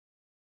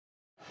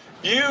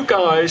You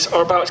guys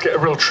are about to get a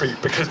real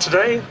treat, because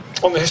today,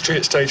 on the History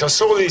Hit stage, I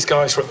saw these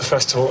guys were at the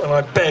festival, and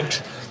I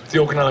begged the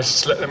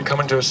organisers to let them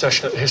come and do a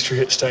session at the History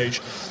Hit stage.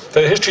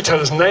 They're the history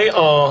tellers, and they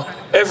are,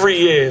 every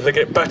year, they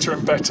get better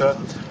and better.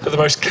 They're the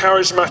most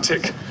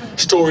charismatic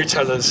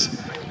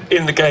storytellers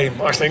in the game,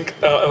 I think,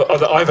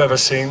 that I've ever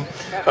seen.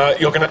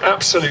 You're going to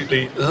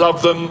absolutely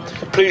love them.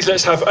 Please,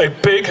 let's have a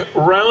big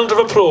round of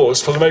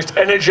applause for the most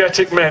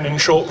energetic men in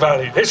Chalke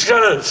Valley. History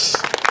tellers!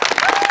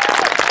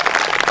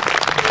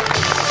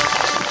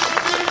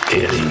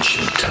 In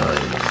ancient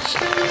times,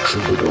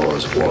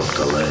 troubadours walked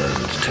the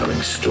land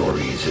telling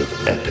stories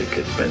of epic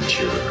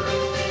adventure.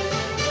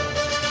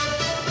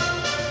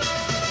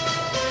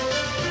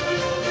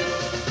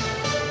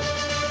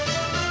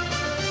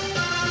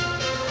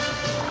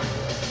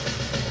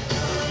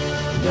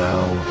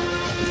 Now,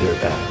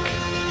 they're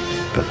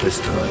back, but this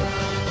time,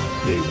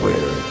 they wear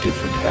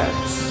different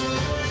hats.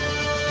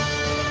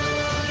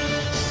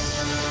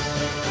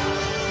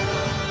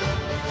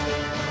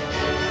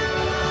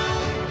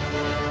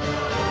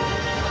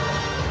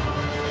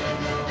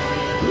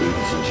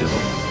 Ladies and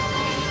gentlemen,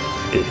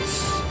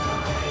 it's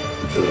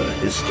the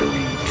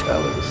History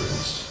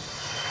Tellers.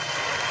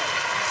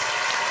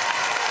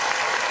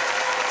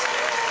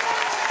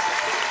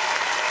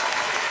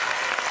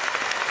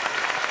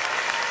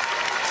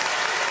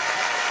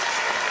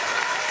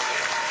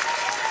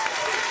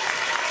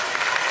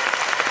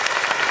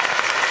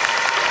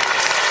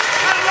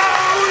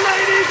 Hello,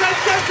 ladies and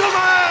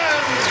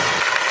gentlemen!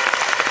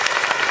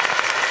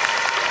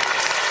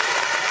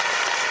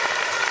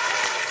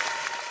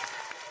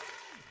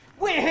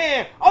 We're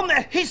here on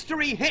the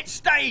History Hit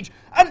stage,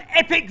 an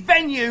epic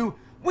venue.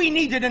 We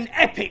needed an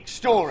epic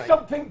story.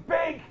 Something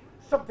big,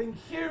 something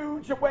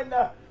huge. And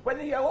when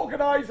the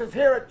organisers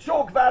here at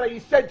Chalke Valley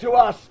said to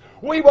us,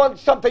 we want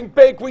something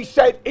big, we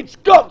said, it's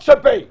got to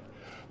be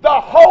the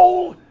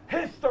whole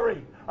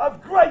history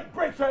of Great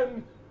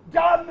Britain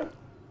done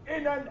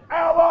in an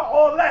hour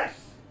or less.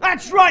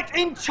 That's right,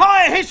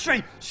 entire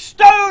history,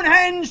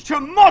 Stonehenge to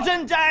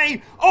modern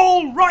day,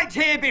 all right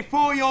here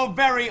before your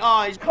very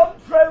eyes.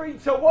 Contrary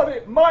to what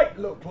it might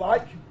look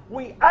like,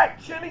 we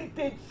actually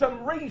did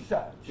some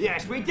research.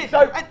 Yes, we did.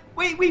 So- And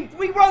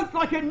we wrote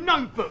like a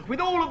notebook with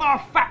all of our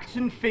facts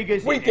and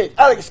figures We in did. it.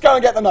 Alex, go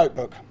and get the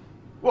notebook.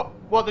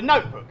 What, the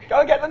notebook? Go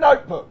and get the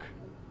notebook.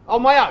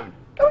 On my own?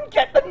 Go and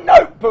get the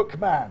notebook,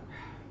 man.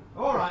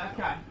 All right,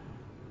 okay.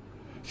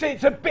 See,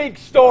 it's a big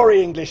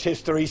story, English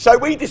history, so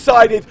we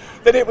decided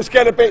that it was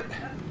going to be...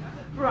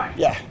 Right.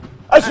 Yeah.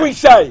 As we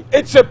say,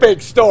 it's a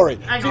big story.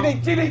 Hang Do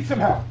on. you need some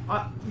help?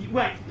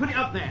 Wait, put it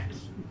up there.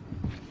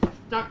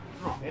 Don't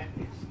drop it.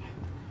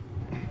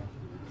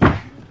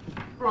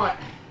 Right.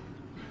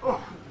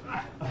 Oh.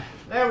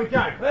 There we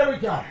go. There we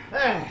go.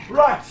 There.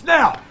 Right,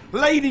 now,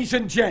 ladies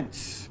and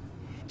gents,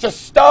 to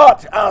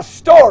start our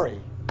story,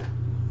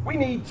 we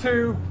need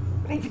to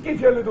give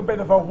you a little bit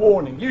of a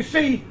warning. You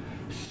see,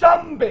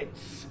 some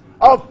bits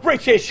of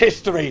British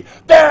history,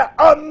 they're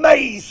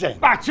amazing.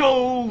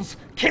 Battles,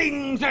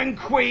 kings and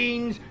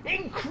queens,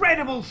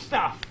 incredible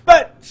stuff.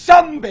 But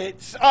some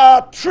bits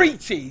are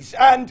treaties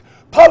and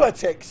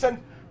politics and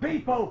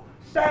people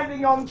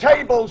standing on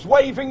tables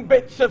waving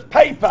bits of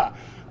paper.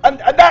 And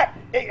that,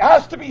 it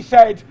has to be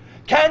said,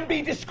 can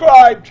be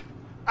described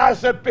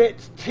as a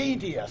bit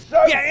tedious.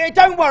 So Yeah,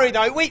 don't worry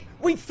though.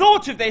 We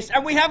thought of this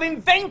and we have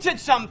invented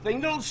something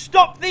that'll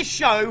stop this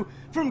show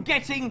from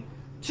getting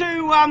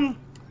too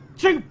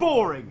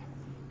boring.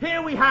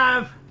 Here we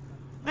have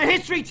the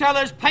History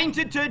Tellers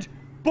patented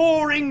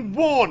boring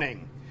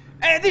warning.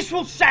 This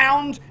will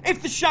sound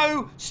if the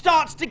show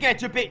starts to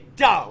get a bit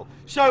dull.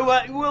 So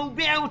we'll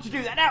be able to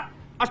do that. Now,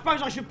 I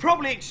suppose I should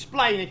probably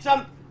explain. It's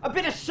a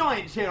bit of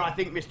science here, I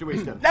think, Mr.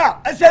 Wisdom.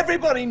 now, as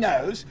everybody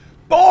knows,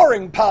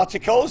 boring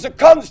particles are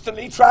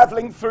constantly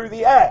travelling through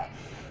the air.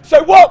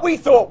 So what we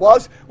thought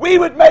was, we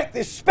would make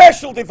this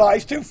special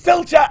device to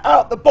filter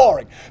out the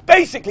boring.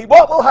 Basically,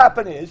 what will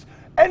happen is,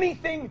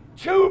 anything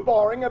too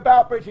boring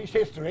about British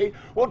history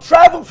will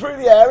travel through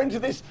the air into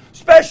this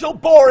special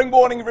boring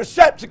warning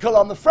receptacle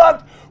on the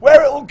front,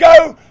 where it will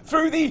go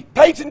through the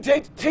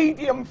patented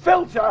tedium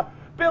filter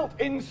built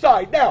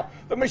inside. Now,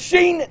 the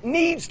machine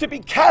needs to be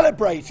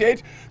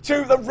calibrated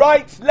to the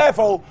right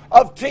level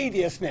of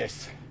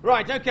tediousness.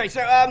 Right, okay,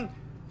 so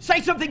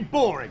say something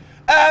boring.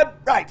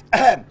 Right.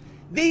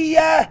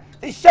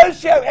 The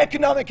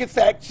socio-economic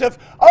effects of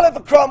Oliver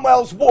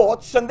Cromwell's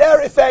warts and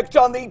their effect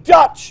on the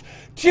Dutch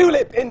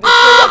tulip industry.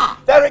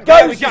 There it goes,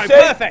 There we go, you see.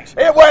 perfect.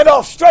 It went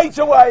off straight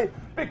away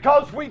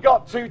because we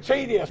got too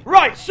tedious.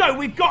 Right, so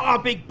we've got our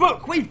big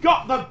book, we've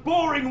got the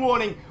boring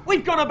warning,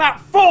 we've got about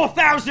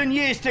 4,000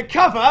 years to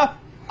cover.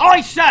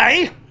 I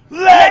say,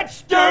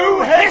 Let's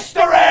do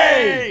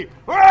history!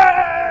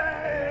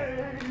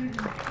 Hooray!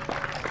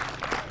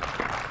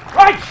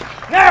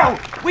 Right, now,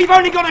 we've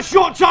only got a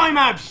short time,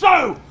 Ab,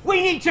 so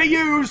we need to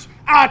use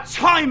a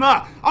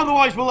timer,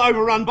 otherwise we'll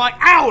overrun by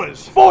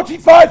hours.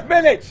 45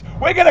 minutes.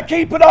 We're going to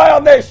keep an eye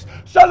on this.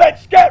 So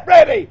let's get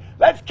ready.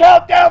 Let's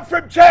count down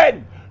from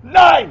 10,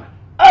 9,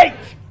 8,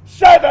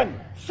 7,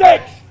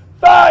 6,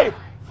 5,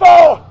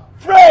 4,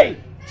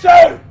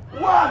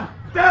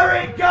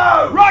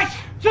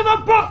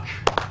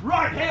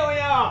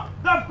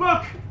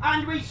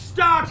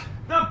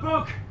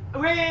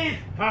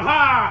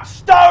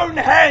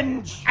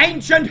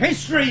 ancient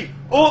history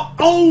or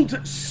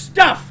old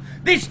stuff.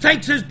 This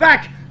takes us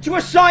back to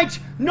a site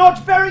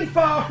not very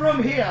far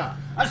from here.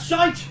 A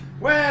site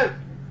where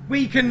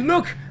we can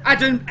look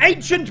at an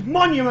ancient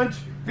monument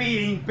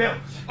being built.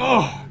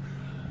 Oh.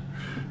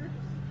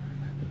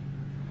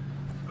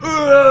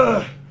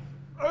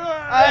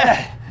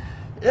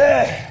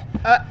 Yeah.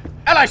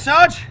 Hello,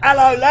 Sarge.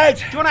 Hello, lad.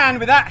 Do you want a hand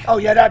with that? Oh,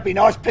 yeah, that'd be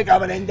nice. Pick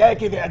up an end there,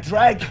 give it a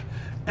drag.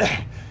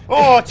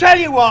 Oh, I tell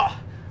you what,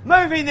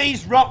 moving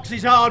these rocks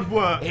is hard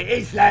work. It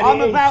is, lad.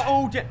 I'm it about is.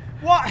 all day.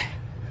 What?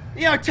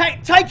 You know,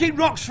 taking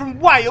rocks from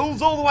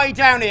Wales all the way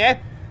down here,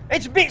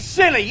 it's a bit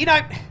silly. You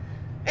know,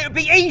 it would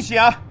be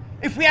easier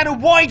if we had a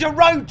wider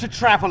road to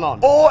travel on.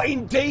 Or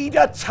indeed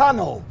a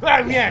tunnel. Oh,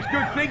 yes,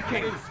 good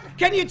thinking.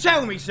 Can you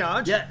tell me,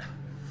 Sarge? Yeah.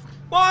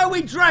 Why are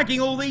we dragging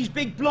all these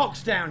big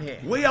blocks down here?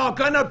 We are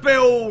going to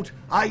build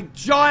a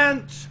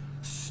giant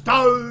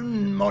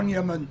stone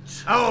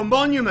monument. Oh, a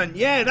monument.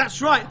 Yeah,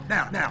 that's right.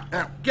 Now,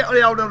 get on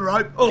the hold of the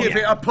rope, give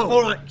it a pull.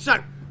 All right,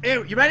 so,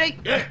 here, you ready?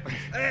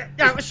 Yeah.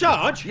 Now,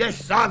 Sarge.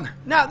 Yes, son.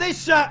 Now,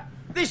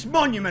 this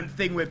monument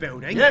thing we're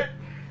building. Yep.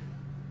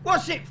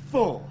 What's it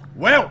for?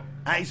 Well,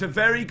 that is a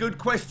very good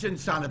question,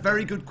 son, a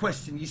very good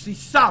question. You see,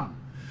 some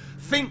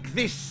think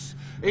this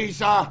is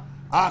a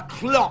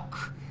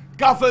clock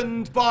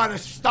governed by the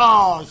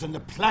stars and the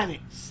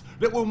planets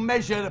that will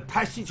measure the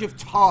passage of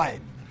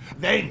time.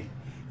 Then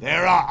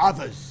there are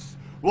others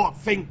what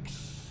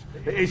thinks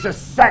it is a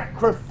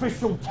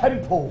sacrificial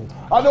temple,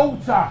 an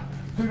altar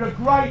to the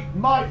great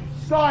mighty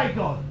sky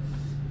gods.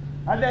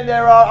 And then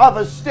there are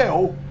others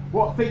still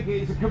what think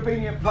it is a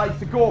convenient place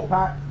to gawp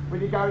at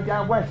when you're going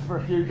down west for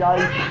a few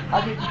days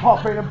and you can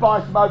pop in and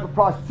buy some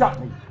overpriced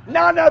chutney.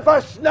 None of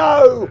us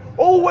know.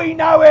 All we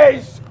know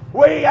is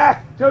we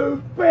have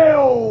to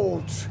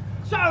build.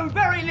 So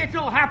very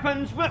little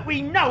happens that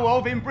we know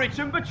of in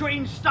Britain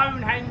between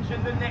Stonehenge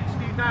and the next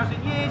few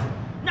thousand years.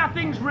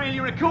 Nothing's really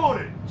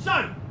recorded.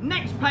 So,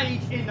 next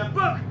page in the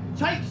book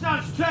takes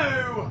us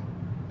to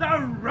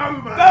the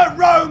Romans. The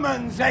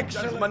Romans,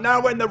 excellent.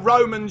 Now when the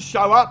Romans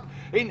show up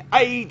in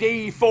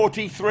AD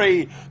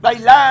 43, they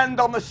land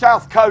on the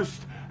south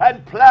coast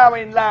and plough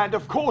inland.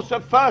 Of course,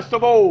 first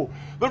of all,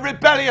 the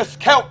rebellious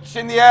Celts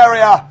in the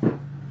area,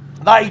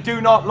 they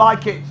do not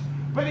like it.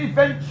 But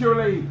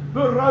eventually,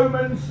 the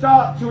Romans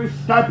start to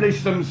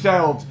establish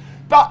themselves.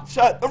 But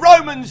the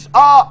Romans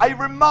are a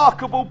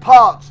remarkable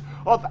part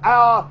of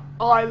our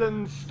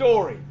island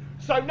story.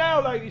 So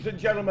now, ladies and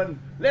gentlemen,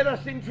 let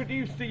us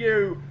introduce to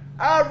you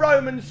our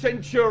Roman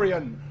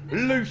centurion,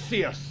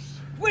 Lucius.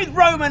 With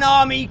Roman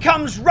army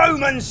comes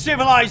Roman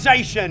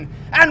civilization,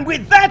 and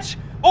with that,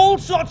 all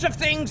sorts of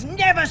things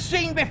never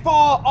seen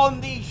before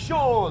on these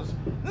shores.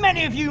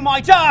 Many of you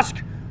might ask,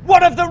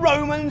 what have the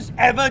Romans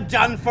ever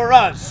done for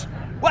us?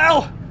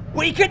 Well,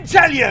 we can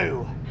tell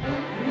you.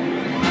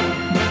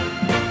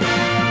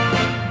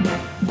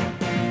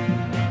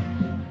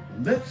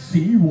 Let's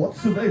see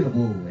what's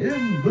available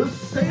in the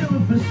sale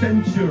of the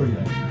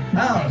Centurion.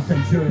 Our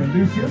Centurion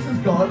Lucius has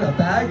got a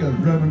bag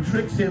of Roman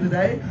tricks here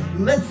today.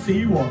 Let's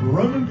see what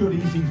Roman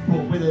goodies he's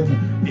brought with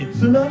him.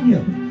 It's an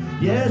onion.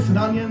 Yes, an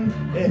onion.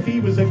 If he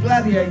was a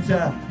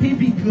gladiator, he'd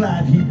be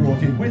glad he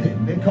brought it with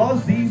him,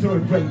 because these are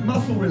a great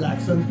muscle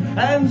relaxant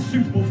and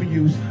suitable for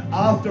use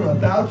after a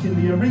bout in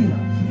the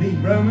arena. The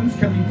Romans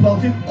can be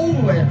plotted all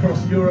the way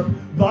across Europe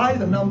by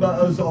the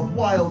numbers of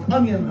wild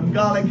onion and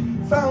garlic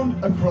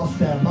found across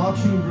their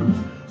marching route.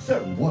 So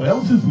what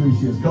else has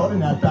Lucius got in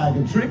that bag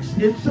of tricks?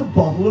 It's a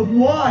bottle of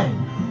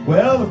wine.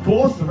 Well, of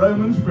course, the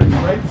Romans bring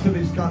grapes to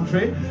this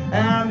country,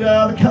 and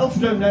the Celts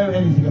don't know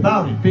anything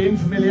about it, being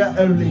familiar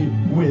only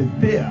with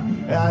beer.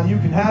 And you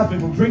can have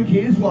little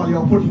drinkies while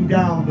you're putting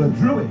down the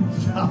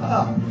Druids.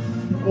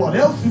 What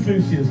else has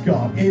Lucius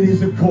got? It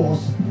is, of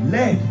course,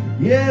 lead.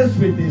 Yes,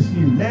 with this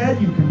new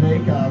lead, you can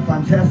make a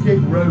fantastic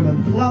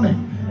Roman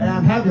plumbing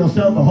and have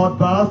yourself a hot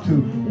bath to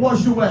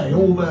wash away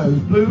all those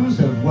blues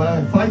of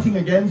fighting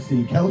against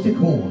the Celtic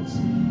hordes.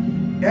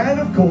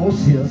 And of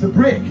course, here's a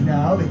brick.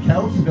 Now, the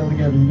Celts are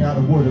building everything out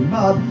of wood and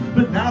mud,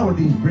 but now with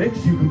these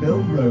bricks you can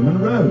build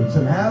Roman roads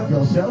and have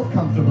yourself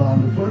comfortable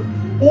underfoot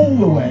all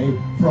the way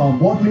from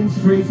Watling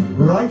Street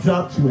right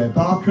up to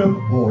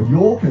Barkham, or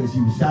York as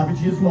you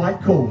savages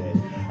might call it.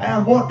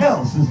 And what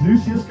else has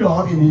Lucius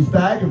got in his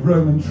bag of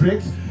Roman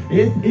tricks?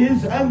 It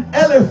is an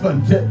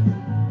elephant.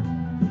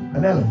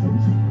 An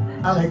elephant?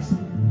 Alex,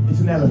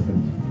 it's an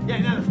elephant. Yeah,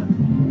 an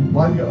elephant.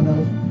 Why have you got an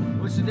elephant?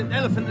 Well, it's an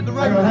elephant at the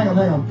Hang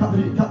Roman.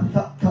 on.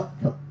 Cut.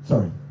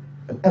 Sorry.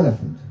 An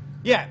elephant.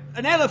 Yeah,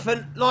 an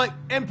elephant like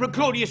Emperor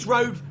Claudius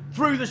rode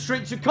through the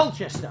streets of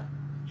Colchester.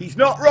 He's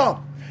not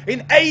wrong.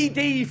 In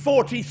AD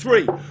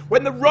 43,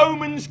 when the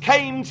Romans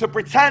came to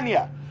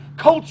Britannia,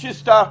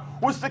 Colchester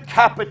was the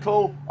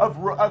capital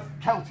of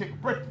Celtic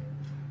Britain.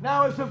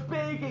 Now, as a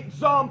big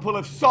example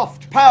of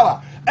soft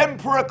power,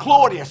 Emperor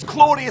Claudius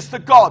the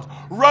God,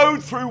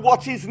 rode through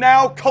what is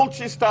now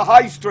Colchester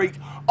High Street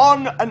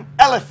on an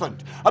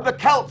elephant. And the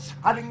Celts,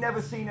 having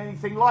never seen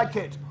anything like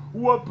it,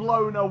 were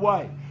blown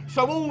away.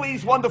 So all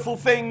these wonderful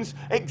things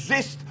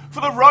exist for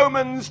the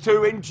Romans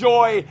to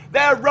enjoy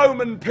their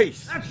Roman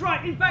peace. That's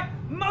right. In fact,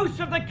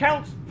 most of the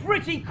Celts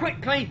pretty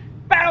quickly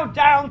bowed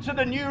down to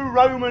the new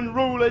Roman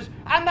rulers,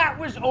 and that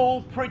was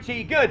all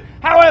pretty good.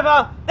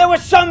 However, there were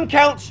some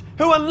Celts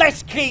who were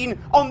less keen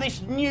on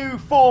this new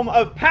form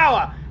of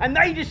power, and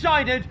they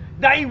decided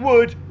they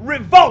would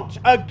revolt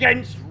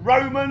against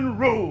Roman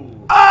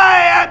rule.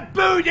 I am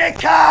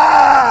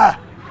Boudica!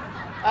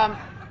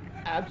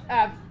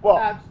 Abs, What?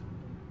 Abs,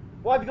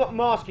 why have you got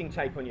masking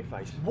tape on your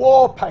face?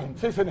 War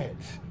paint, isn't it?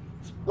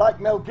 It's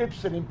like Mel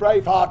Gibson in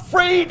Braveheart.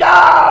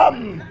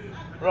 Freedom!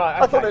 Right,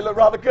 okay. I thought it looked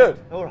rather good.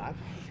 All right.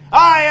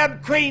 I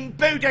am Queen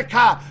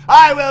Boudica.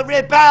 I will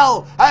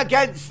rebel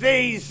against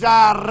these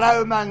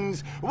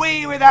Romans.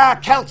 We with our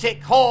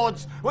Celtic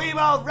hordes, we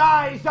will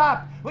rise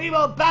up. We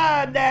will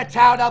burn their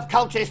town of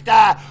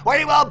Colchester.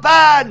 We will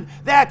burn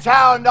their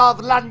town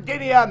of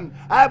Londinium.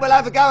 And we'll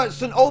have a go at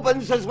St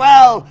Albans as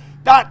well.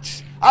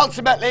 But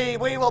ultimately,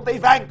 we will be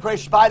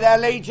vanquished by their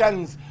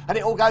legions. And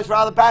it all goes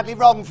rather badly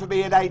wrong for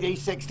me in AD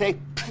 60.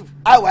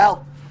 Oh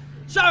well.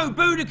 So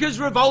Boudica's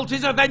revolt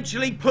is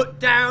eventually put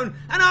down,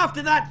 and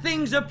after that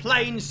things are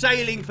plain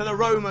sailing for the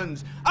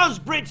Romans. Us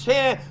Brits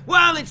here,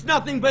 well, it's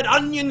nothing but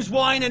onions,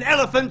 wine and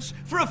elephants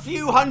for a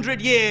few hundred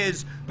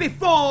years,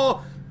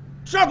 before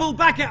trouble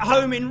back at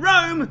home in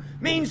Rome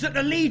means that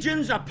the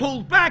legions are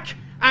pulled back,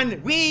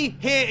 and we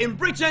here in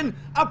Britain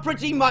are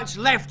pretty much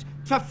left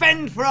to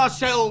fend for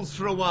ourselves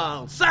for a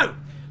while. So,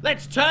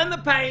 let's turn the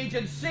page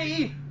and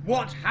see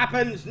what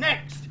happens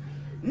next.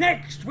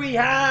 Next we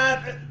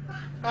have...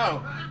 Oh,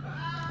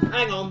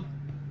 hang on.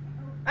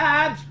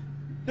 Abs,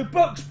 the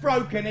book's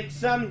broken.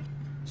 It's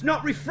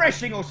not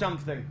refreshing or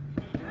something.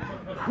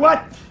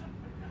 What?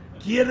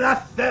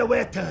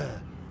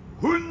 Giratha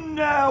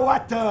Hunna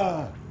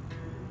wata.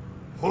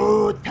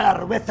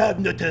 Hutar weta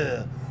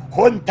nutter.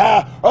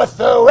 Hunta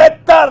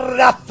osweta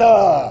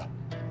ratha.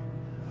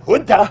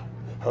 Hunta.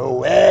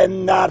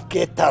 When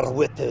arkitar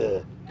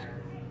weta.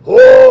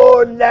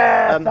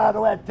 Hunna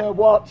tarweta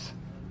what?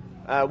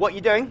 What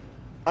you doing?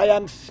 I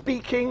am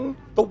speaking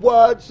the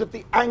words of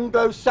the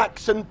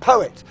Anglo-Saxon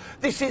poet.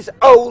 This is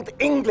Old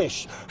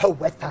English. Oh,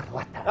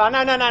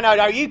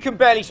 no. You can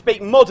barely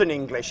speak modern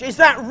English. Is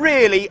that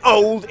really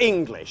Old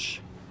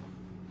English?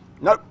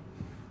 No.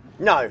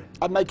 No.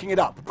 I'm making it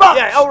up. But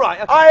yeah, all right.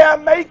 Okay. I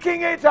am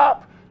making it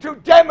up to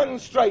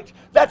demonstrate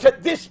that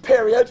at this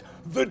period,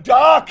 the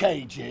Dark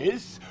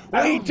Ages,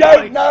 we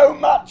don't know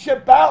much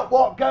about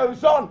what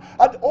goes on.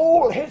 And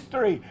all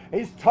history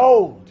is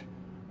told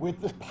with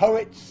the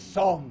poet's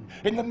song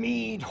in the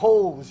mead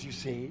halls, you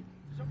see.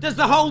 Does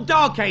the whole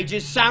Dark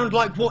Ages sound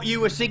like what you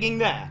were singing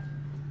there?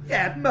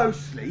 Yeah,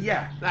 mostly,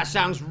 yeah. That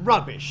sounds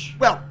rubbish.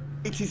 Well,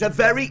 it is a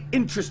very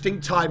interesting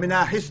time in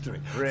our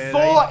history. Really?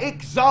 For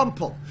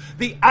example,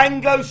 the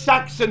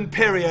Anglo-Saxon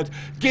period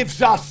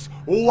gives us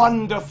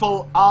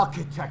wonderful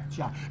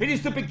architecture. It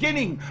is the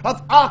beginning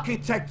of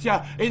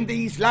architecture in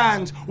these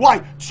lands.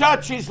 Why,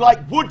 churches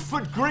like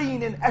Woodford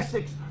Green in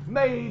Essex,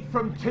 made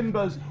from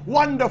timbers,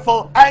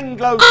 wonderful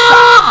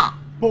Anglo-Saxon.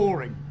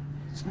 Boring.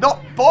 It's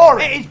not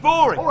boring. It is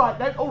boring. All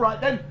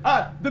right then.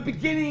 The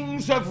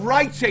beginnings of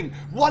writing,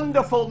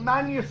 wonderful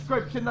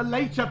manuscripts in the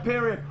later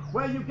period,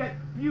 where you get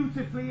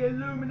beautifully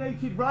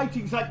illuminated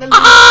writings like the...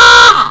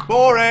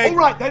 Boring.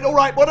 All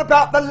right. What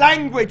about the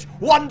language?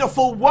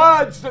 Wonderful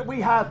words that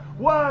we have,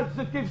 words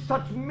that give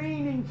such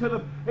meaning to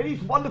them. It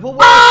is wonderful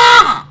words.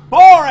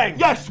 Boring.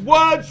 Yes,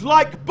 words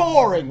like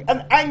boring,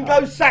 an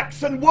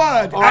Anglo-Saxon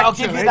word. All right, I'll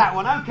give you that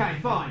one. Okay,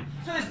 fine.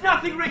 So there's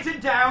nothing written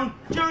down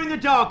during the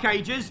Dark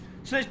Ages,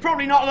 so there's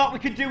probably not a lot we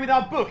could do with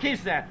our book,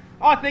 is there?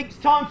 I think it's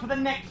time for the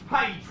next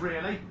page,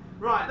 really.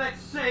 Right, let's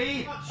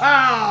see.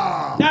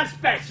 That's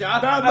better.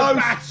 The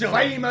most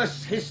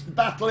famous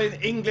battle in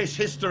English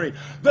history,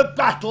 the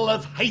Battle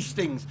of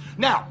Hastings.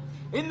 Now,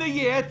 in the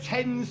year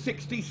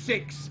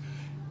 1066,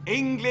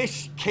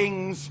 English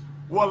kings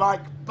were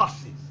like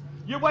buses.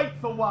 You wait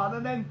for one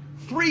and then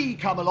three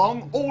come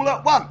along all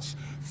at once.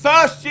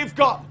 First you've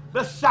got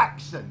the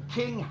Saxon,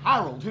 King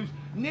Harold, who's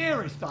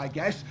nearest, I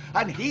guess,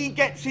 and he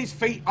gets his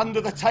feet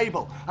under the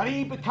table and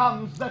he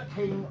becomes the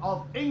King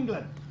of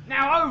England.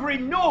 Now over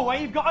in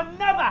Norway you've got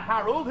another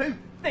Harold who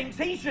thinks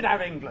he should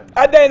have England.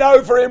 And then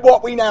over in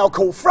what we now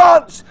call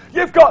France,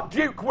 you've got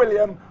Duke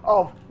William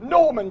of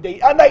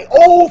Normandy, and they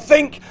all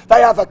think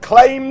they have a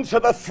claim to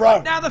the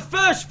throne. Now the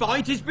first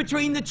fight is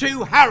between the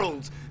two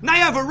Harolds, and they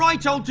have a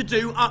right old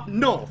to-do up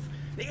north.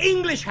 The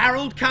English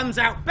Harold comes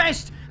out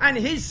best, and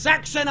his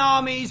Saxon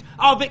armies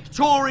are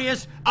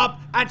victorious up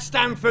at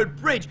Stamford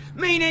Bridge,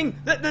 meaning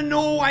that the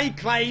Norway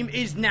claim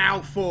is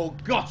now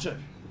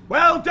forgotten.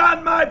 Well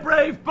done, my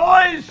brave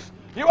boys!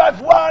 You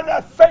have won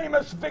a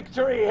famous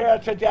victory here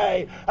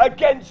today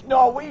against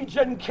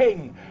Norwegian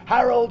King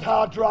Harald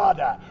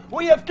Hardrada.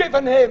 We have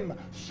given him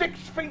 6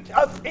 feet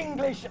of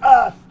English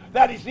earth.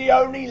 That is the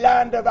only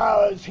land of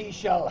ours he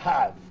shall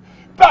have.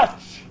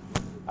 But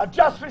I've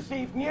just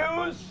received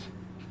news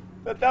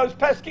that those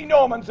pesky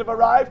Normans have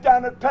arrived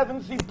down at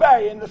Pevensey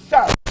Bay in the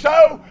south.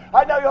 So,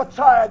 I know you're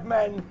tired,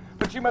 men,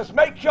 but and you must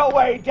make your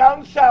way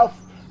down south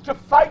to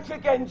fight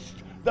against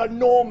the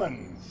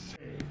Normans.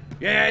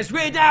 Yes,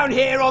 we're down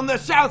here on the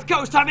south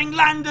coast, having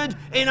landed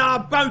in our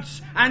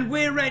boats, and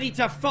we're ready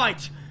to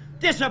fight.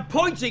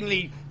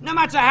 Disappointingly, no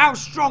matter how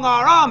strong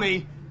our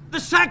army, the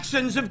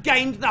Saxons have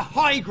gained the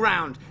high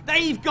ground.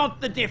 They've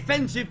got the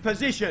defensive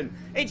position.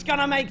 It's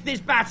gonna make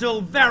this battle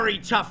very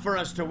tough for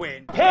us to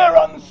win. Here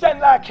on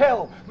Senlac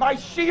Hill, my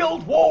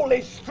shield wall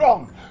is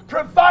strong.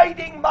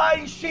 Providing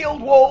my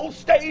shield wall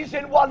stays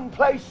in one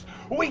place,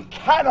 we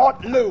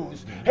cannot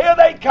lose. Here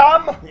they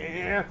come.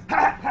 Yeah.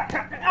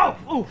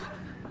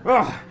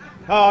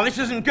 Oh, this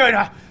isn't good.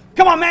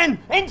 Come on, men,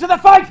 into the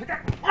fight.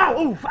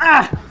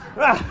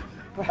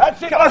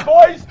 That's it,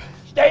 boys.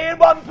 Stay in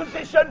one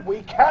position.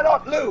 We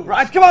cannot lose.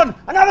 Right, come on,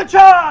 another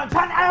charge.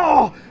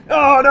 Oh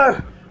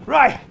no.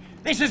 Right,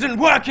 this isn't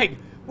working.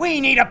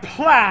 We need a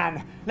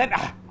plan.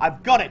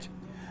 I've got it.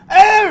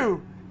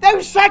 Oh,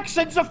 those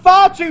Saxons are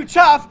far too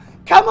tough.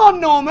 Come on,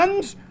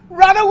 Normans,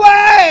 run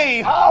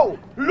away. Oh,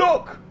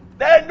 look,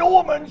 their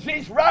Normans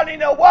is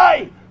running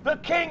away. The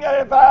king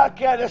of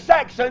the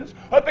Saxons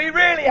would be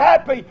really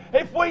happy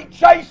if we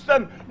chase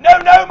them.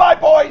 No, my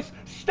boys,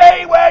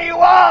 stay where you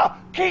are.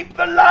 Keep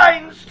the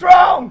line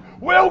strong.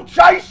 We'll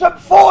chase them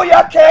for you,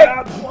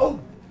 king.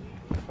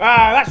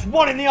 That's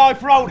one in the eye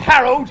for old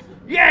Harold.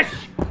 Yes,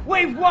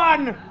 we've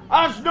won.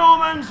 Us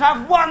Normans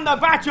have won the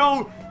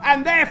battle,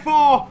 and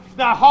therefore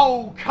the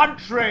whole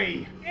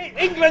country.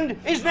 England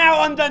is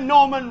now under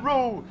Norman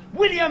rule.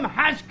 William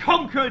has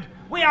conquered.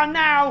 We are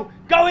now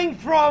going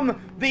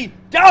from the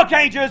Dark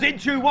Ages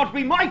into what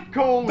we might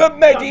call the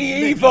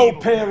medieval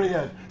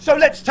period. So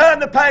let's turn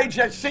the page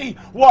and see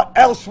what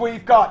else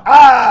we've got.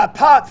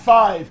 Part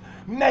 5,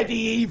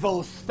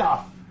 medieval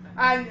stuff.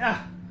 And,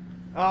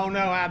 oh no,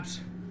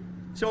 Abs.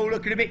 It's all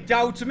looking a bit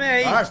dull to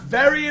me. That's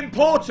very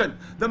important.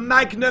 The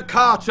Magna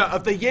Carta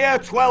of the year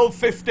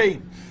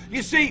 1215.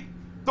 You see,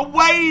 the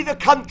way the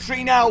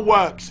country now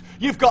works,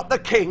 you've got the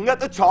king at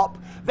the top,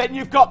 then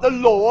you've got the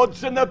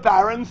lords and the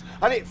barons,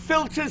 and it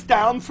filters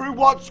down through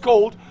what's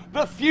called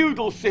the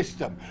feudal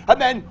system.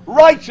 And then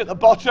right at the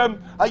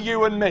bottom are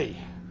you and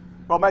me.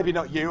 Well, maybe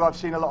not you, I've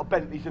seen a lot of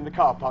Bentleys in the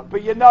car park,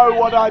 but you know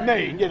what I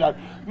mean, you know.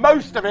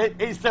 Most of it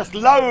is just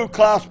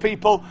low-class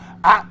people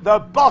at the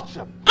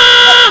bottom.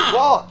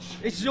 What?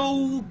 It's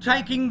all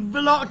taking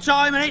a lot of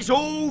time and it's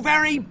all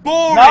very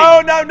boring.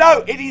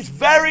 No, it is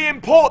very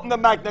important, the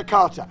Magna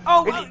Carta.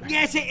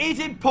 Yes, it is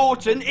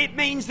important. It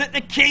means that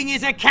the king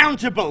is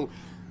accountable.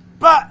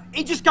 But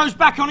he just goes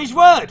back on his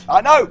word.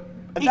 I know.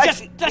 And he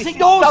just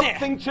ignores it.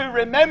 Something to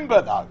remember,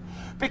 though,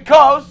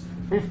 because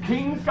if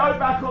kings go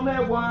back on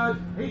their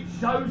word, it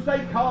shows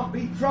they can't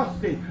be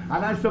trusted.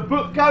 And as the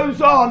book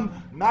goes on,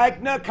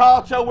 Magna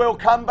Carta will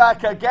come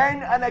back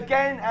again and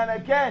again and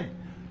again.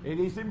 It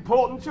is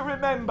important to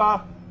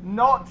remember,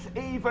 not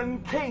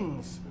even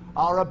kings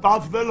are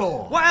above the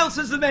law. What else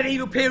has the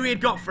medieval period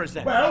got for us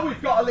then? Well,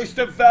 we've got a list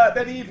of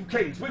medieval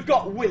kings. We've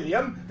got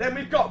William, then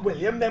we've got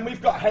William, then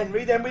we've got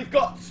Henry, then we've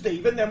got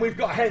Stephen, then we've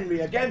got Henry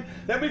again,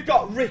 then we've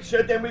got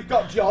Richard, then we've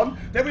got John,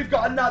 then we've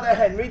got another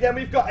Henry, then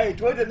we've got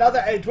Edward,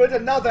 another Edward,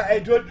 another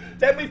Edward,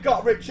 then we've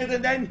got Richard,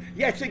 and then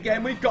yet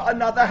again we've got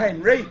another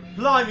Henry.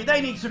 Blimey,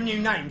 they need some new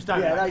names,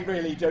 don't they? Yeah, they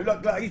really do.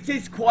 Look, it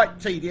is quite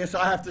tedious,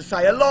 I have to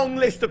say. A long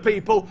list of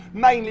people,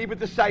 mainly with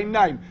the same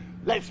name.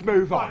 Let's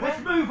move on. Right,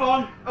 let's move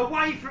on,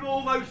 away from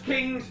all those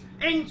kings,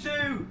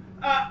 into,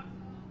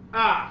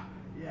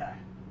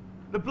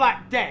 the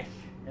Black Death.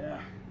 Yeah.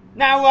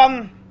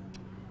 Now,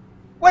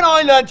 when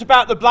I learnt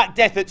about the Black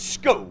Death at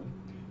school,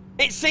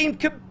 it seemed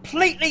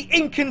completely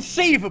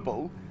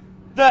inconceivable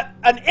that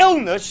an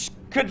illness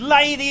could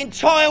lay the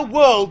entire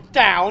world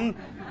down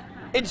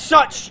in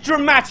such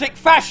dramatic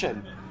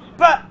fashion.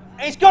 But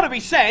it's got to be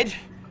said,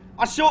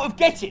 I sort of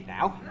get it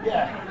now.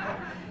 Yeah.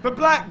 The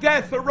Black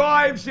Death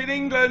arrives in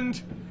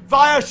England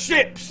via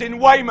ships in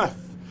Weymouth.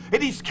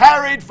 It is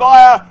carried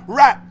via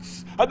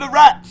rats, and the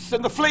rats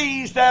and the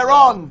fleas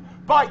thereon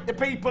bite the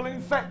people and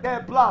infect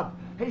their blood.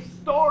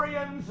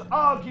 Historians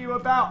argue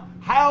about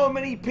how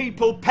many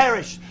people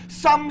perish.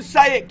 Some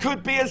say it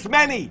could be as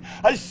many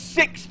as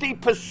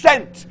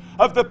 60%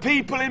 of the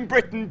people in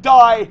Britain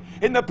die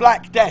in the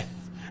Black Death.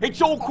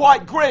 It's all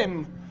quite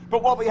grim,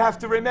 but what we have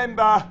to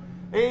remember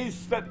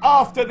is that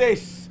after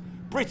this,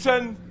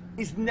 Britain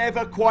is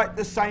never quite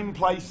the same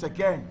place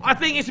again. I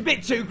think it's a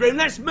bit too grim.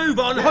 Let's move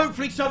on. Yeah.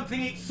 Hopefully something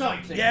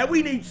exciting. Yeah,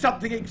 we need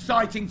something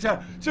exciting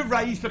to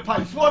raise the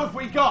pace. What have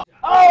we got?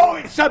 Oh,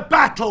 it's a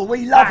battle.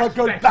 We love a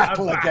good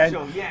battle again.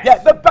 Yes. Yeah,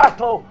 the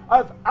Battle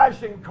of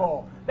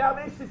Agincourt. Now,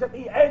 this is at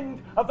the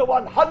end of the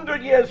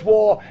 100 Years'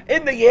 War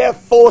in the year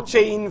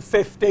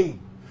 1415.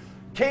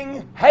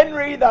 King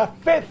Henry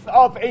V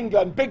of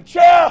England. Big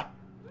cheer.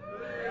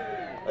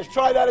 Let's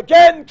try that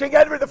again. King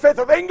Henry V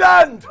of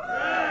England.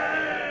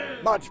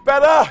 Much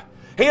better.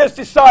 He has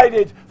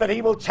decided that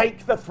he will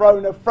take the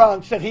throne of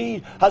France, that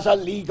he has a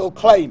legal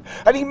claim.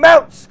 And he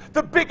mounts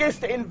the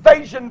biggest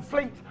invasion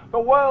fleet the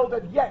world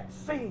had yet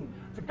seen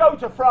to go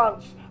to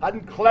France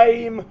and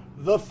claim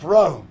the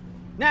throne.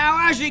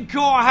 Now,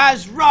 Agincourt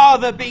has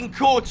rather been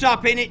caught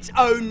up in its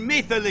own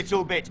myth a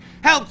little bit,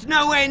 helped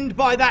no end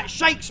by that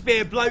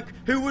Shakespeare bloke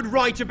who would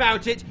write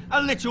about it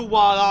a little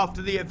while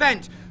after the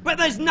event. But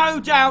there's no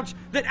doubt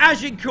that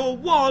Agincourt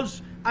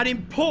was an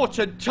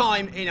important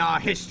time in our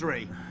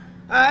history.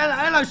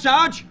 Hello,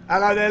 Sarge.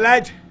 Hello there,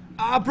 lad.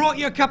 I brought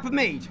you a cup of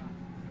mead.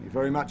 Thank you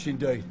very much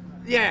indeed.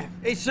 Yeah,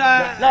 it's,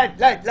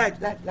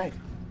 Lad.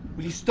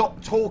 Will you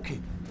stop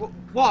talking?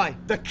 Why?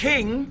 The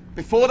king,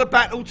 before the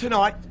battle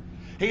tonight,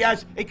 he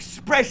has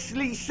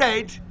expressly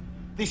said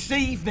this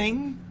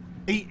evening,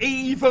 the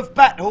eve of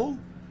battle,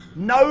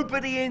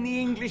 nobody in the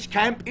English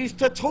camp is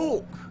to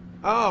talk.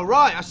 Oh,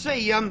 right, I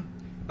see.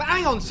 But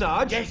hang on,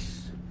 Sarge.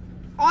 Yes.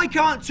 I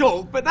can't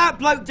talk, but that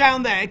bloke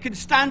down there can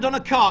stand on a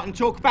cart and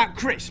talk about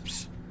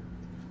crisps.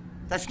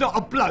 That's not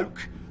a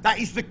bloke. That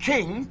is the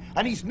king,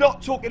 and he's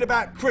not talking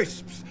about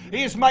crisps.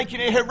 He is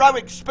making a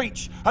heroic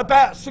speech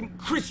about St.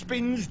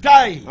 Crispin's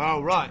Day.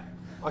 Oh, right.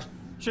 I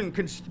shouldn't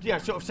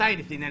sort of say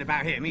anything then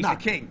about him. He's No. the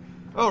king.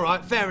 All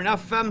right, fair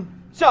enough.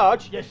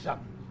 Sarge? Yes, son.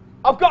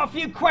 I've got a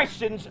few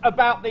questions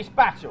about this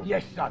battle.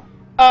 Yes, son.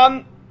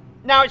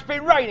 Now, it's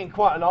been raining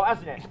quite a lot,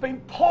 hasn't it? It's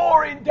been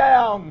pouring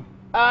down.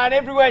 And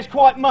everywhere's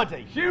quite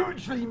muddy.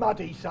 Hugely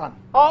muddy, son.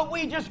 Aren't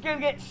we just going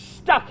to get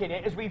stuck in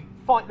it as we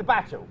fight the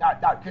battle? No,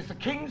 because the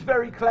king's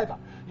very clever.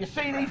 You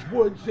see these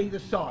woods either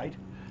side?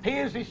 He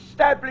has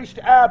established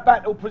our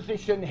battle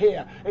position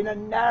here in a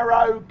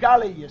narrow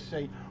gully, you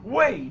see.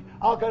 We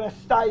are going to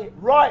stay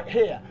right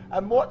here.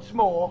 And what's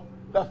more,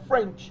 the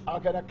French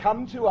are going to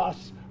come to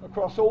us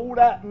across all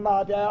that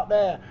mud out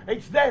there.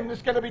 It's them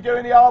that's going to be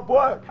doing the hard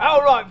work.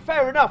 All right,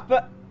 fair enough,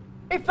 but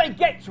if they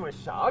get to us,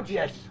 Sarge...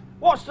 Yes.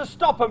 What's to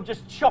stop them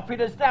just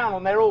chopping us down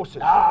on their horses?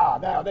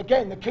 Now,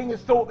 again, the king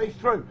has thought this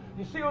through.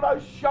 You see all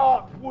those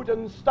sharp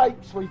wooden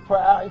stakes we've put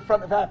out in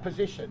front of our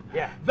position?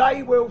 Yeah.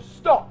 They will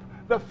stop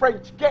the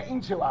French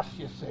getting to us,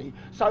 you see.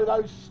 So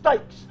those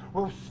stakes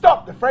will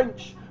stop the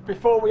French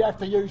before we have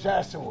to use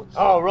our swords.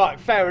 Oh, right,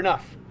 fair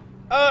enough.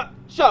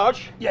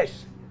 Sarge?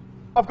 Yes.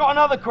 I've got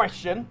another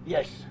question.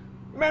 Yes.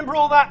 Remember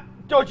all that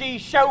dodgy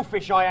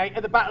shellfish I ate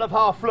at the Battle of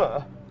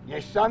Harfleur?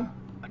 Yes, son?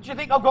 Do you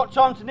think I've got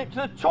time to nip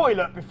to the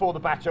toilet before the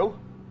battle?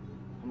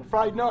 I'm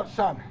afraid not,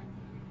 son.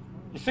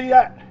 You see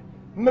that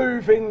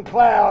moving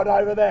cloud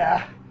over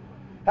there?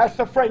 That's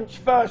the French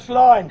first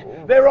line.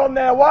 Oh. They're on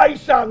their way,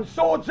 son.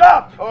 Swords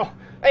up! Oh,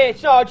 hey,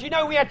 Sarge, you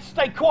know we had to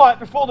stay quiet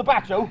before the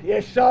battle?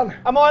 Yes, son.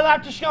 Am I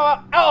allowed to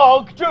shout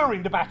ARG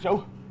during the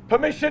battle?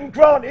 Permission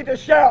granted to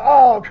shout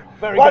ARG.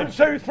 Very good.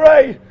 1, 2,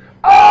 3.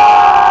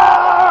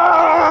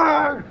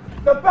 ARG!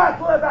 The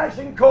Battle of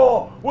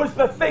Agincourt was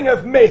the thing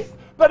of myth,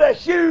 but a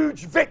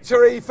huge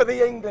victory for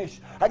the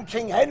English, and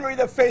King Henry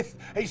V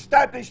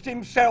established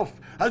himself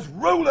as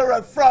ruler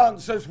of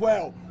France as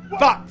well.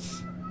 But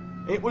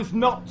it was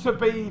not to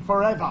be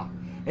forever.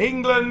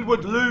 England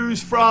would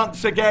lose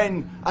France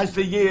again as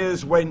the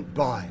years went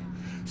by.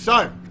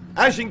 So,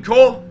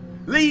 Agincourt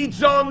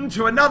leads on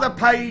to another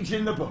page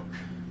in the book.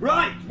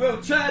 Right,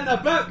 we'll turn the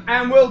book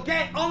and we'll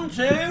get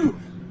onto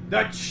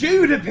the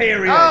Tudor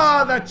period.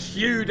 Ah, the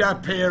Tudor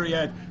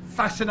period.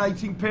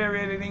 Fascinating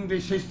period in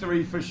English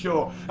history for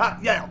sure.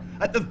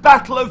 At the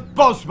Battle of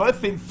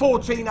Bosworth in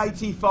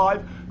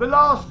 1485, the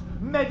last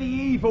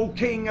medieval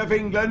king of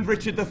England,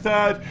 Richard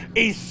III,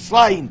 is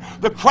slain.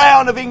 The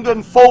crown of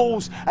England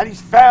falls and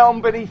is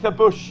found beneath a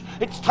bush.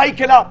 It's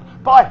taken up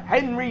by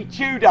Henry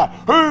Tudor,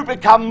 who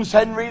becomes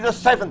Henry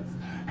VII.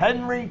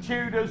 Henry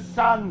Tudor's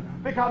son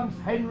becomes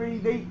Henry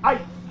VIII,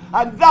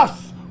 and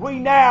thus we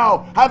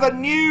now have a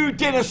new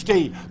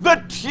dynasty,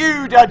 the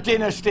Tudor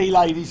dynasty,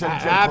 ladies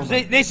and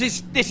gentlemen. This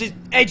is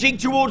edging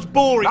towards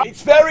boring.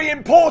 It's very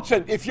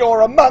important if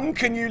you're a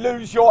monk and you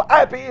lose your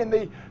abbey in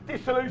the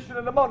dissolution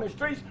of the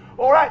monasteries,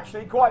 or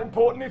actually quite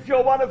important if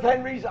you're one of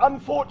Henry's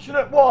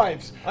unfortunate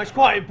wives. Well, it's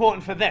quite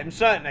important for them,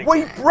 certainly.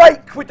 We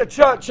break with the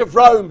Church of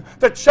Rome.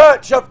 The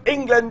Church of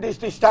England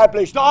is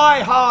established.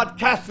 Die-hard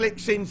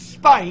Catholics in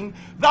Spain,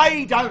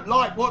 they don't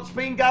like what's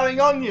been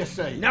going on, you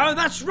see. No,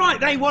 that's right.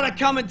 They want to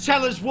come and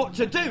tell us what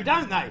to do,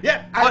 don't they?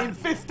 Yeah, and in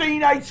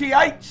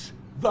 1588,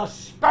 the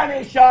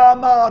Spanish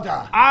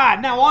Armada.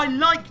 Now I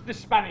like the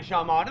Spanish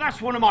Armada.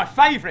 That's one of my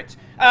favourites.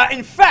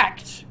 In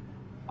fact,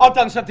 I've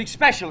done something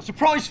special. A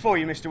surprise for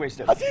you, Mr.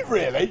 Wisdom. Have you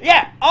really?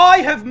 Yeah, I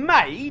have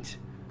made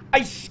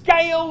a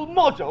scale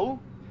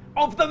model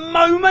of the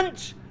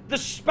moment the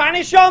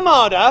Spanish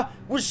Armada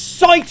was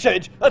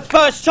sighted at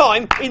first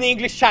time in the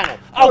English Channel.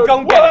 I'll go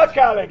and get work, it.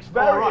 Alex.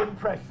 Very right.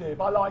 impressive.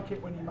 I like it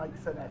when he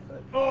makes an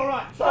effort. All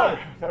right, So,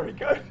 very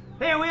good.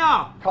 here we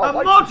are. Can't A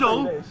wait to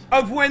model see this.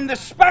 of when the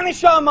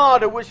Spanish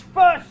Armada was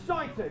first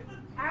sighted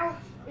out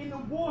in the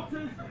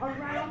waters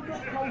around the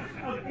coast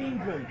of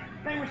England.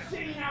 They were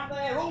sitting out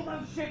there, all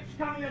those ships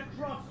coming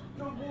across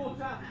the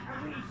water,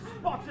 and we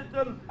spotted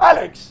them.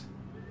 Alex,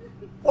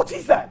 what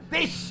is that?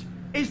 This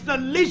is the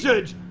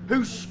lizard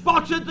who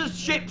spotted the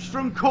ships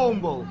from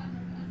Cornwall.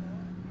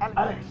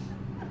 Alex,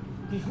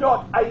 it is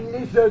not a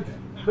lizard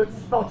that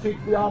spotted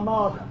the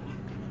Armada.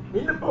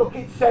 In the book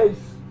it says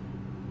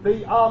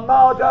the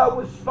Armada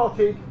was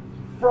spotted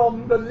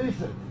from the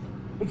lizard.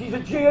 It is a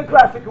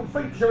geographical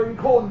feature in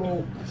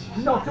Cornwall,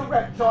 not a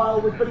reptile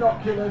with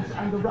binoculars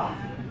and a ruff.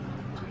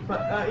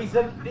 But he's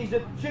a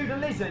Tudor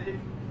lizard.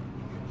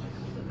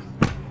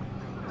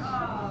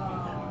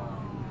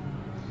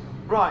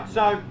 Right,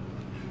 so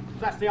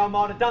that's the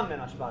Armada done then,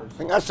 I suppose. I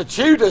think that's the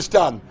Tudors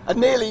done, and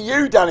nearly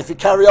you done if you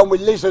carry on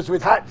with lizards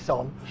with hats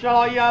on. Shall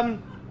I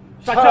turn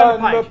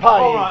the page?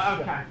 All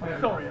right, okay.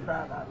 Sorry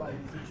about that, ladies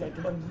and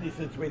gentlemen.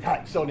 Lizards with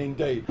hats on,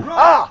 indeed.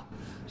 Right.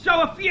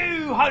 So a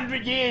few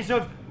hundred years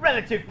of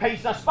relative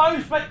peace, I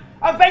suppose, but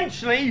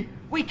eventually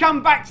we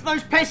come back to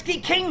those pesky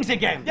kings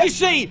again. You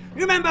see,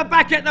 remember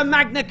back at the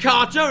Magna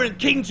Carta and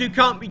kings who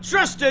can't be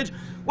trusted?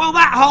 Well,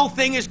 that whole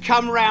thing has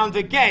come round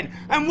again.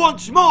 And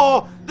once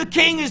more, the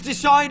king has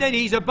decided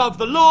he's above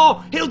the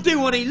law, he'll do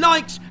what he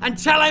likes and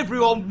tell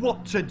everyone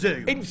what to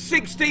do. In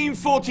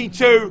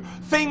 1642,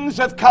 things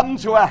have come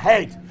to a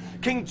head.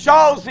 King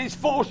Charles's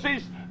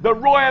forces, the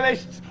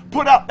royalists,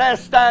 put up their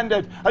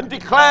standard and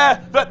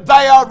declare that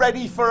they are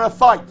ready for a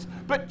fight.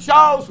 But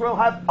Charles will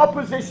have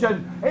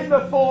opposition in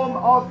the form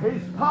of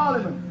his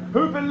parliament,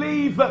 who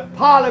believe that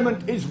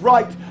parliament is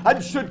right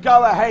and should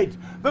go ahead.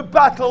 The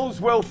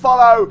battles will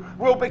follow,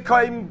 will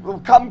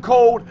become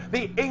called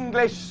the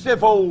English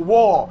Civil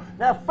War.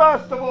 Now,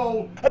 first of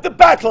all, at the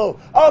Battle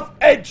of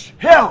Edge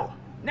Hill.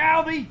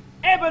 Now, the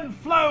ebb and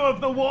flow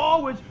of the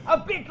war was a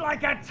bit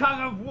like a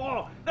tug of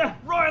war. The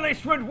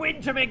royalists would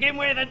win to begin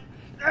with, and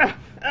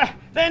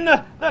then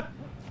the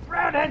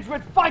Roundheads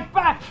would fight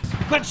back.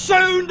 But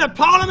soon the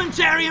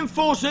parliamentarian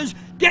forces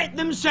get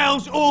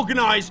themselves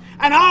organised,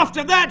 and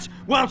after that,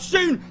 well,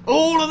 soon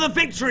all of the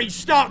victories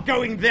start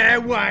going their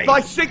way. By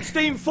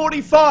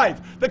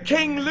 1645, the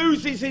king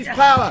loses his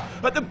power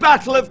at the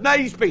Battle of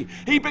Naseby.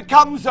 He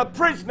becomes a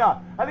prisoner,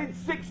 and in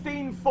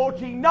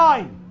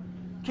 1649,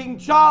 King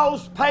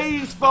Charles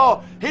pays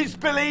for his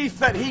belief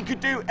that he could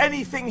do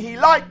anything he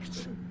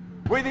liked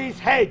with his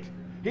head.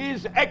 He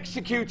is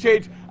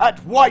executed at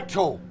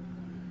Whitehall.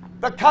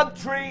 The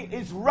country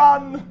is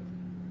run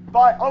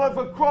by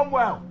Oliver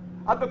Cromwell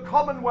and the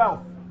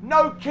Commonwealth.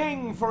 No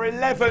king for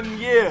 11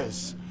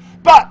 years.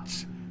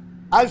 But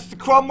as the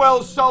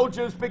Cromwell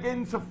soldiers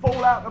begin to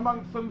fall out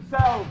amongst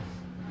themselves,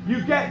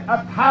 you get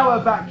a power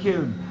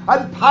vacuum.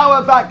 And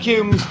power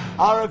vacuums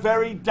are a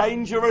very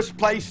dangerous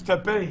place to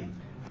be.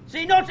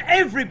 See, not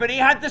everybody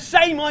had the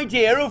same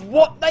idea of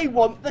what they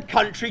want the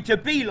country to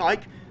be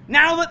like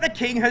now that the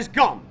king has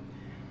gone.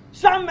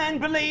 Some men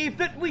believed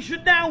that we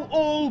should now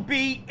all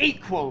be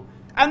equal,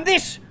 and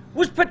this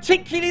was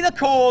particularly the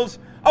cause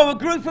of a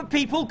group of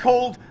people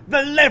called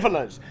the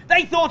Levellers.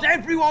 They thought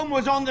everyone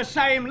was on the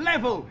same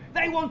level.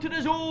 They wanted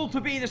us all to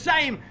be the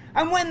same,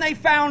 and when they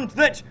found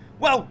that,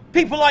 well,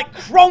 people like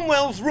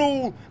Cromwell's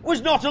rule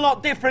was not a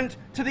lot different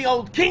to the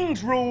old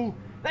king's rule,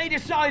 they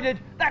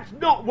decided that's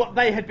not what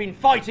they had been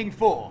fighting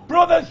for.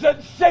 Brothers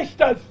and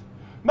sisters,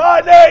 my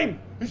name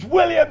is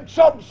William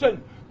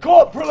Thompson,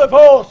 Corporal of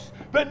Horse.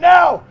 But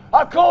now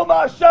I call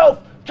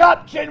myself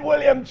Captain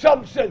William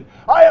Thompson.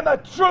 I am a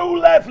true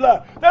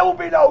leveller. There will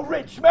be no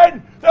rich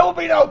men. There will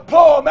be no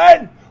poor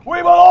men.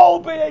 We will all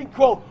be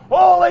equal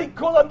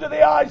under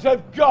the eyes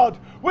of God.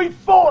 We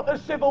fought the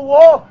Civil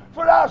War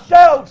for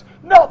ourselves,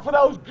 not for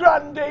those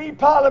grandee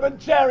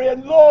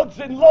parliamentarian lords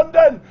in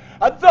London.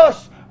 And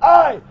thus,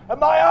 I and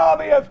my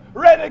army of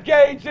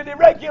renegades and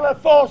irregular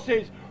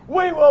forces,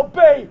 we will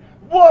be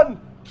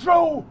one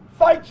true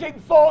fighting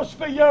force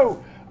for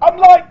you. I'm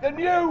like the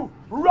new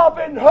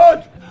Robin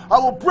Hood. I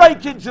will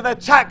break into the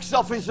tax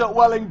office at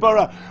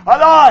Wellingborough,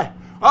 and I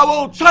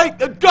will take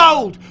the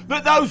gold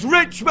that those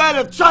rich men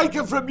have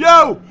taken from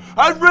you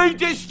and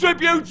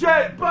redistribute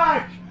it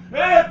back.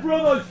 Here,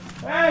 brothers,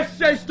 here,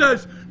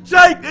 sisters,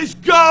 take this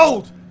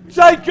gold.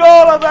 Take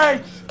all of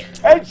it.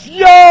 It's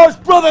yours,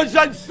 brothers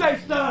and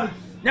sisters.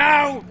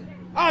 Now,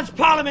 as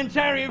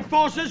parliamentarian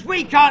forces,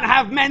 we can't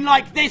have men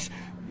like this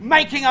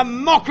making a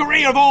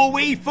mockery of all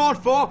we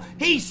fought for.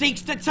 He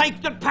seeks to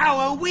take the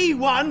power we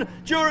won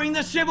during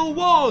the civil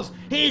wars.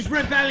 His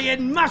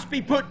rebellion must be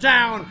put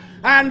down,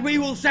 and we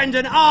will send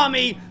an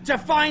army to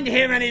find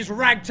him and his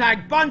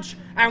ragtag bunch,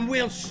 and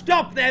we'll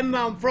stop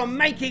them from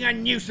making a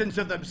nuisance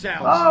of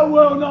themselves. I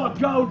will not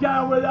go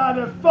down without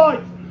a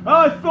fight.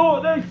 I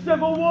fought this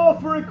civil war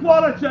for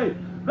equality.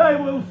 They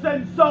will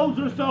send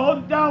soldiers to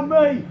hunt down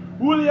me,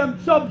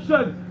 William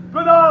Thompson,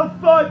 but I'll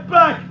fight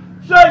back.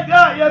 Take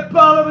that, you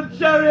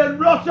parliamentarian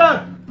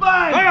rotter!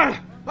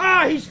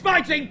 Bang! He's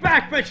fighting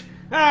back, but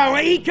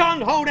he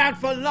can't hold out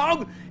for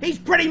long. He's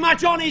pretty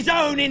much on his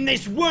own in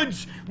this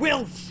woods.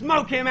 We'll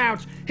smoke him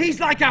out. He's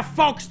like a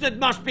fox that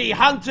must be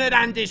hunted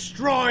and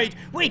destroyed.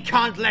 We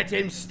can't let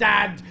him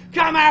stand.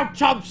 Come out,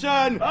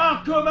 Thompson!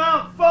 I'll come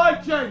out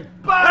fighting!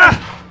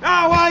 Bang!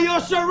 Well,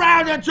 you're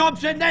surrounded,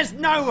 Thompson. There's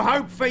no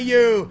hope for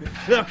you.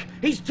 Look,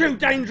 he's too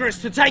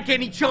dangerous to take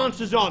any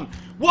chances on.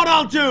 What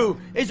I'll do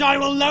is I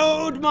will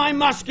load my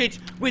musket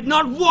with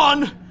not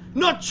one,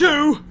 not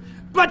two,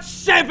 but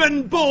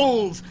 7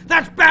 balls.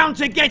 That's bound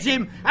to get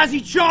him as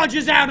he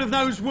charges out of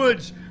those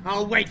woods.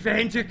 I'll wait for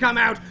him to come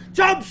out.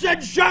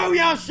 Thompson, show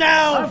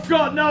yourself! I've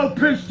got no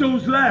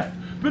pistols left.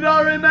 but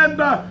I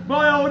remember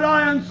my old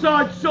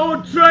Ironside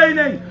sword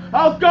training.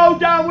 I'll go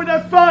down with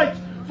a fight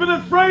for the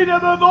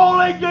freedom of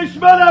all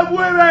Englishmen and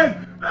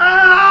women.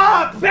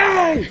 Ah!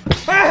 Bang!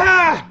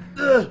 Ah!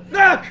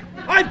 Look!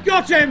 I've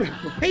got him!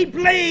 He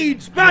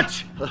bleeds,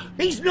 but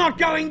he's not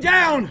going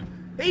down.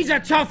 He's a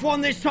tough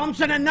one, this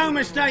Thompson, and no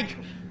mistake.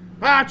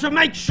 To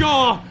make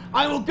sure,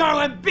 I will go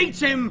and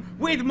beat him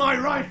with my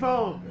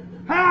rifle.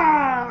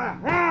 Ah!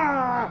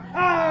 Ah!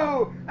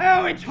 Oh!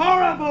 Oh, it's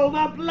horrible!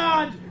 The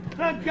blood!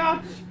 The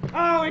guts!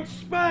 Oh, it's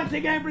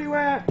spurting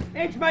everywhere!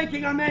 It's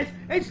making a mess!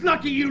 It's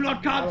lucky you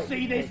lot can't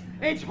see this!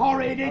 It's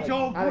horrid! It's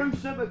all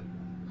gruesome!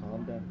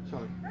 Calm down.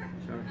 Sorry.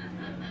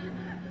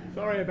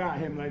 Sorry about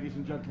him, ladies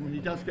and gentlemen. He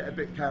does get a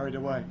bit carried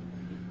away.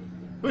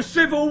 The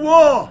Civil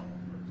War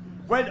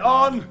went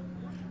on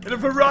in a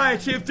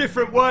variety of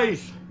different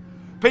ways.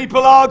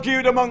 People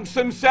argued amongst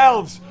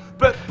themselves,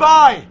 but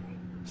by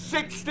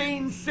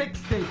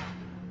 1660,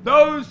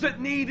 those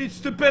that needed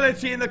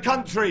stability in the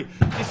country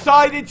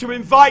decided to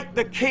invite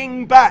the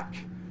king back.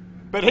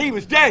 But he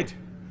was dead,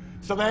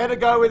 so they had to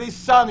go with his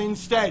son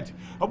instead.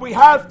 And we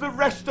have the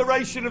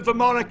restoration of the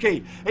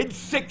monarchy in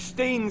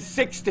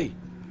 1660.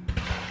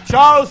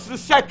 Charles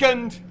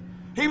II,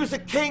 he was a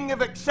king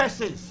of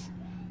excesses.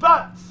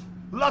 But,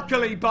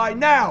 luckily by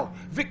now,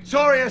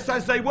 victorious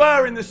as they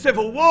were in the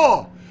Civil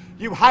War,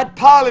 you had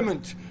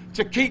Parliament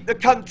to keep the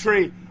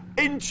country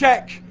in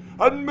check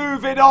and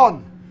move it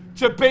on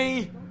to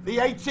be the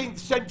 18th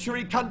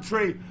century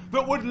country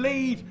that would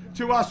lead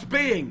to us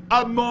being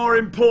a more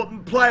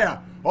important player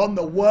on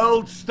the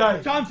world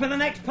stage. Time for the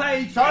next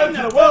page. Time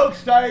for the world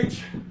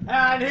stage.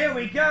 And here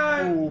we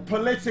go. Ooh,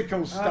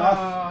 political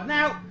stuff.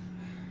 Now,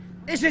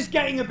 this is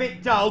getting a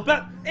bit dull,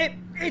 but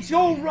it's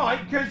all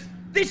right, because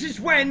this is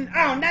when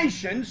our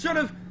nation sort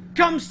of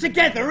comes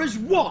together as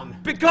one.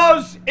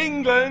 Because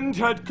England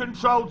had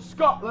controlled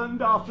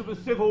Scotland after the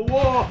Civil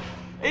War,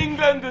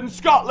 England and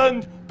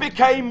Scotland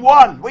became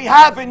one. We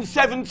have in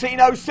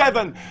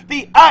 1707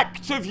 the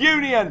Act of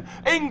Union.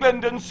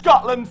 England and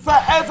Scotland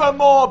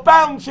forevermore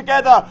bound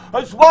together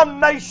as one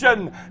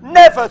nation,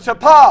 never to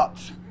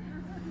part.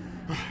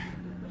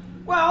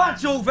 Well,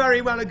 that's all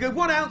very well and good.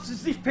 What else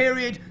has this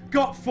period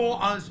got for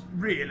us,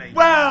 really?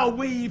 Well,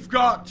 we've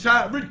got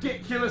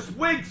ridiculous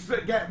wigs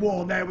that get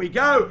worn. There we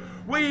go.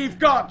 We've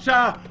got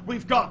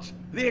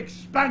the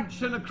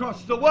expansion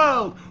across the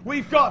world.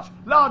 We've got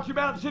large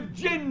amounts of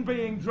gin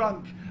being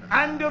drunk,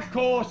 and of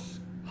course,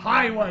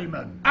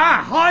 highwaymen.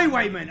 Ah,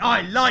 highwaymen.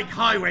 I like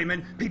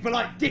highwaymen. People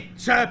like Dick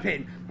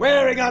Turpin,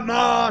 wearing a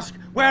mask,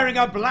 wearing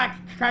a black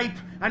cape,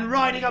 and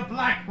riding a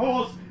black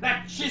horse.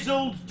 That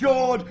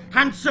chiselled-jawed,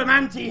 handsome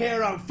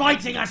anti-hero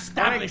fighting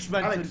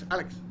establishment.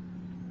 Alex.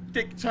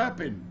 Dick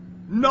Turpin,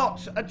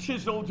 not a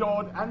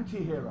chisel-jawed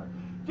anti-hero.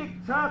 Dick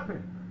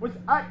Turpin was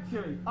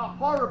actually a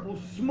horrible,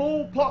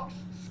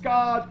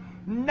 smallpox-scarred,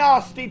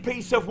 nasty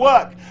piece of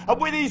work. And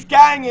with his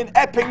gang in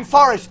Epping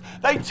Forest,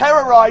 they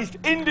terrorised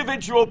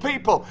individual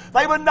people.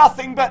 They were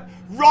nothing but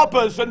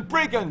robbers and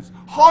brigands.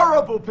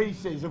 Horrible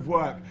pieces of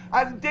work.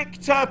 And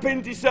Dick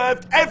Turpin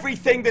deserved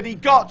everything that he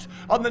got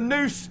on the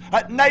noose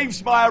at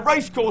Knavesmire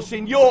Racecourse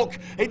in York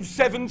in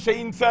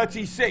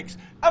 1736.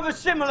 Of a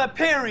similar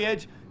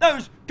period,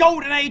 those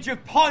golden age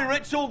of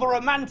pirates, all the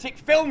romantic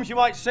films you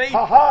might see,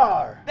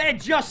 Ha-ha! they're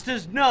just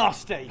as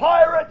nasty.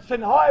 Pirates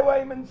and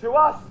highwaymen to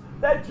us,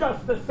 they're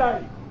just the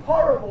same.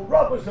 Horrible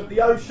robbers of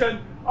the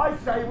ocean. I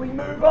say we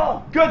move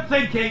on. Good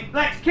thinking.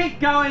 Let's keep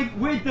going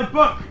with the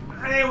book.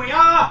 Here we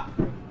are.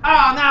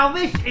 Ah, now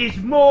this is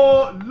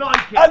more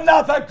like it.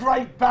 Another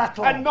great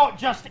battle. And not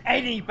just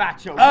any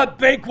battle. A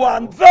big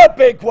one, the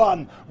big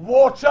one,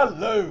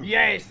 Waterloo.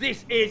 Yes,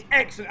 this is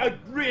excellent. A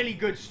really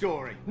good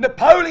story.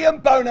 Napoleon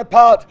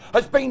Bonaparte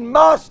has been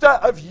master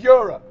of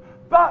Europe,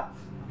 but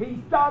he's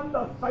done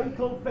the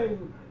fatal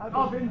thing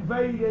of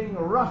invading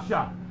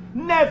Russia.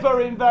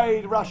 Never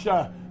invade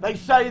Russia. They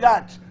say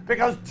that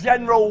because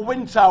General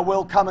Winter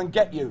will come and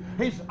get you.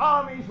 His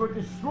armies were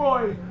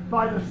destroyed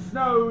by the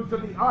snows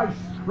and the ice,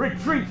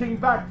 retreating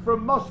back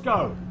from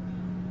Moscow.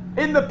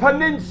 In the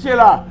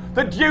peninsula,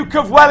 the Duke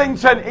of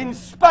Wellington in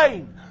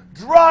Spain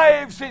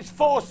drives his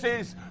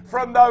forces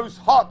from those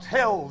hot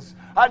hills,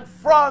 and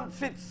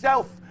France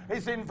itself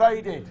is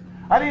invaded.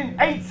 And in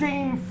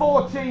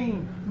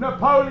 1814,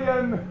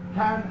 Napoleon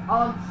can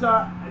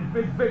answer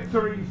with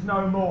victories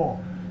no more.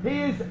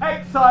 He is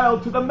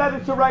exiled to the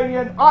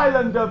Mediterranean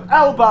island of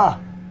Elba.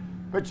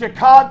 But you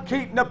can't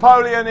keep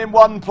Napoleon in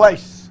one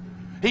place.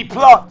 He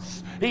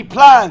plots, he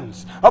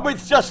plans, and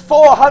with just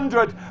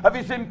 400 of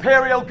his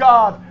Imperial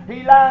Guard,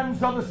 he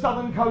lands on the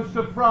southern coast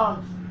of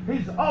France.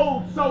 His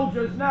old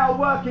soldiers, now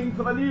working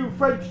for the new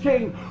French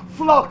king,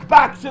 flock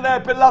back to their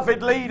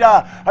beloved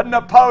leader, and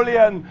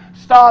Napoleon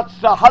starts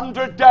the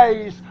 100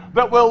 days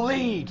that will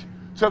lead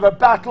to the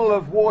Battle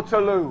of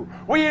Waterloo.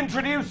 We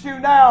introduce you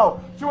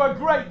now to a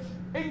great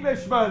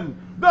Englishman,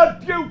 the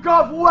Duke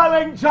of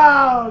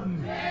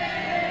Wellington!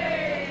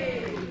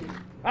 Yay!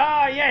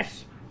 Ah,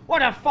 yes.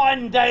 What a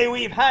fine day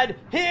we've had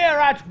here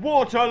at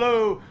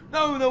Waterloo.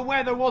 Though the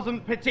weather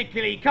wasn't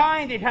particularly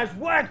kind, it has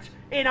worked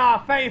in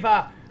our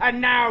favour. And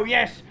now,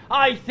 yes,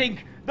 I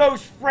think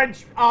those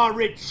French are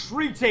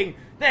retreating.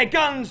 Their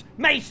guns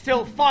may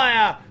still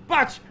fire,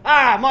 but,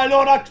 my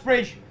Lord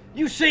Uxbridge,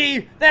 you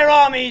see, their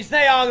armies,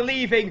 they are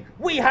leaving.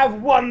 We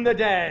have won the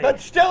day. But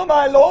still,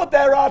 my lord,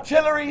 their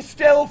artillery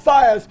still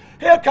fires.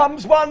 Here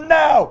comes one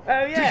now.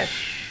 Oh, yes.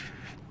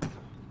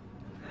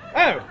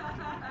 Oh.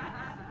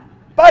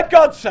 By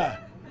God, sir,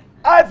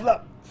 I've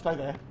lost... Stay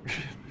there.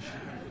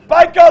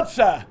 By God,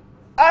 sir,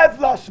 I've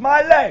lost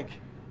my leg.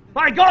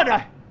 By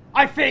God,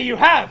 I fear you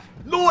have.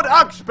 Lord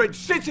Uxbridge,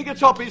 sitting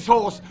atop his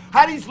horse,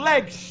 had his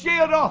leg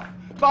sheared off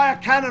by a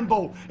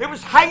cannonball. It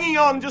was hanging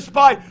on just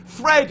by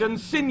thread and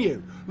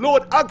sinew.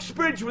 Lord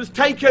Uxbridge was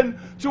taken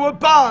to a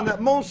barn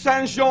at Mont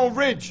Saint-Jean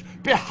Ridge,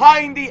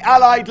 behind the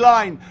Allied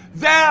line,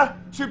 there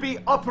to be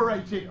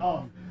operated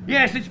on.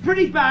 Yes, it's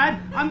pretty bad.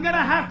 I'm going to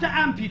have to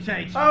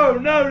amputate. Oh,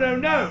 no, no,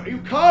 no. You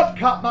can't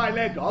cut my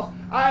leg off.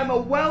 I am a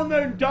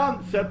well-known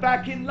dancer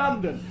back in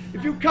London.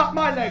 If you cut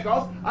my leg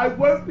off, I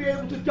won't be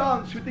able to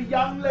dance with the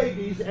young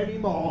ladies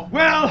anymore.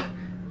 Well,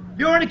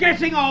 you're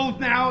getting old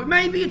now.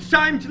 Maybe it's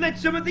time to let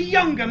some of the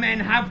younger men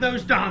have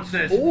those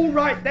dances. All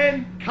right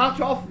then, cut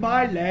off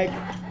my leg.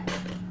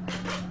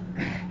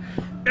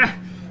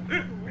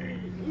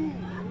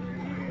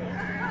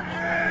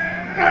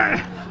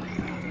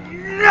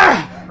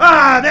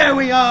 There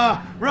we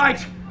are.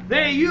 Right,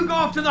 there you go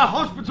off to the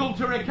hospital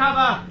to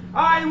recover.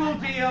 I will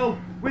deal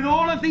with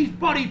all of these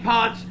body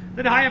parts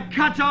that I have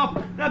cut off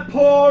the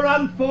poor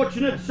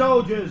unfortunate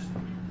soldiers.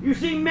 You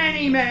see,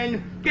 many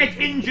men get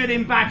injured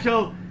in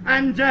battle,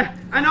 and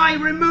I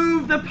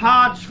remove the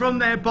parts from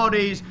their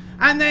bodies,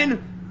 and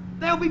then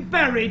they'll be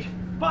buried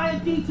by a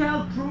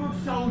detailed crew of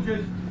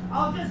soldiers.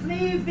 I'll just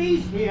leave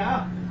these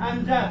here,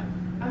 and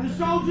the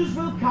soldiers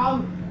will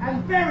come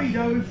and bury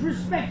those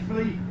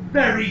respectfully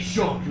very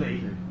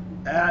shortly.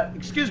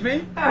 Excuse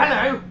me?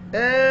 Hello.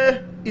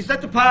 Is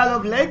that a pile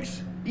of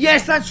legs?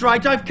 Yes, that's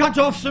right. I've cut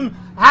off some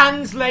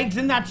hands, legs,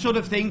 and that sort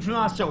of thing from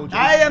our soldiers.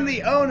 I am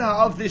the owner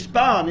of this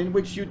barn in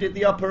which you did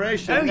the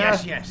operation. Oh,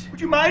 yes, yes. Would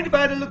you mind if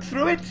I had a look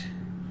through it?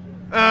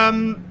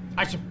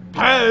 I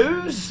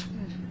suppose.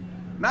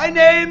 My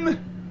name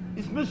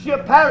is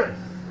Monsieur Paris.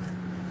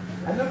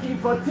 I'm looking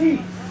for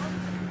teeth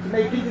to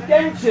make into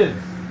dentures.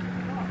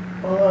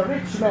 Or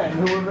rich men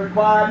who will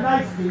require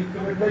nice teeth to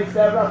replace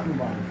their rotten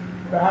ones.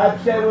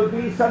 Perhaps there will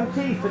be some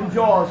teeth and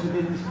jaws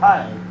within this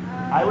pile.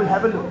 I will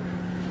have a look.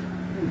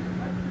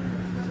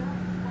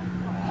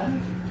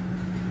 And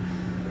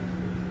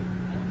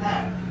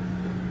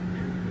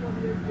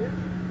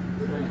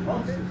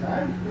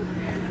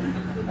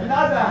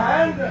another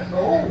hand.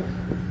 Oh,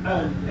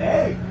 a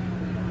leg.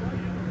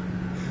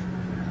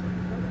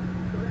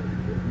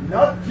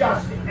 Not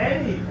just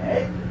any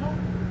leg.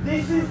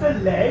 This is the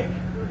leg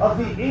of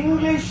the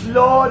English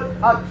Lord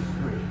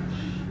Uxbridge,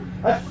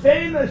 a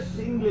famous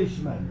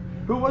Englishman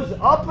who was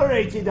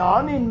operated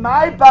on in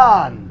my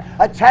barn,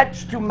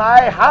 attached to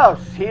my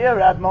house here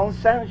at Mont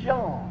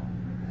Saint-Jean.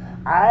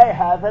 I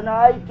have an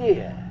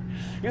idea.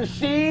 You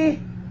see,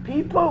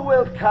 people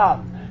will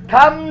come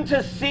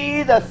to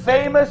see the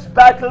famous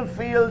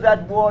battlefield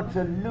at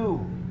Waterloo.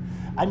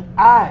 And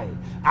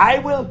I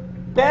will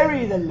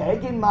bury the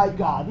leg in my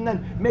garden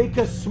and make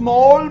a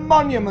small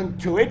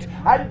monument to it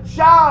and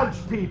charge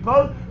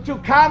people to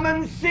come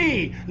and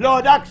see.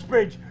 Lord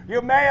Uxbridge,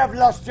 you may have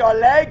lost your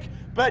leg,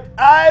 but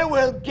I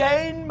will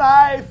gain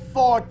my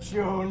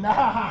fortune.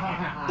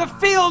 The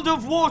field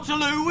of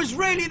Waterloo was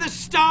really the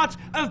start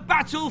of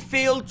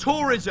battlefield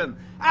tourism.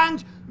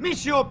 And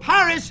Monsieur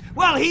Paris,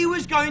 well, he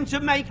was going to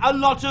make a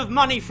lot of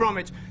money from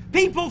it.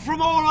 People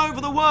from all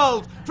over the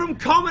world, from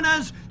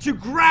commoners to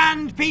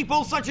grand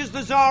people such as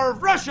the Tsar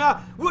of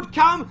Russia, would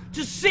come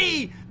to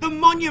see the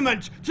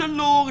monument to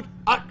Lord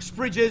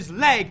Uxbridge's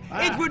leg.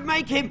 It would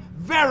make him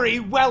very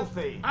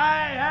wealthy.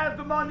 I have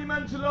the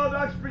monument to Lord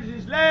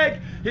Uxbridge's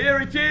leg. Here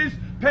it is.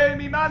 Pay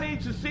me money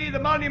to see the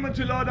monument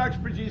to Lord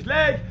Uxbridge's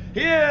leg.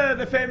 Here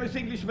the famous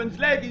Englishman's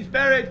leg is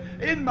buried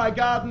in my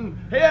garden.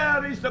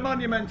 Here is the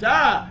monument.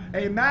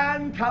 A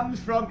man comes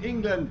from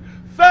England.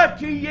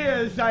 30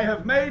 years I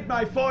have made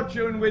my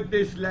fortune with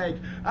this leg.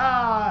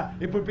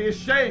 It would be a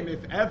shame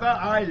if ever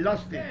I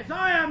lost it. Yes,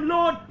 I am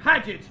Lord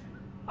Paget.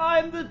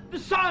 I'm the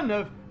son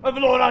of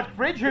Lord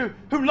Uxbridge,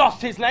 who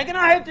lost his leg, and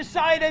I have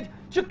decided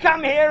to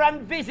come here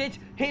and visit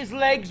his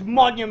leg's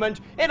monument.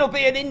 It'll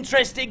be an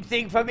interesting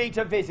thing for me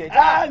to visit.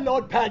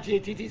 Lord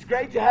Paget, it is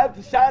great to have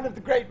the son of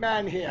the great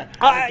man here.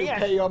 Yes.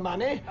 Pay your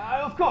money.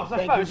 Of course, I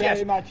Thank suppose, you very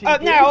yes. much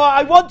indeed. Now,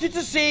 I wanted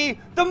to see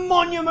the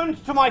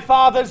monument to my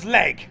father's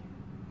leg.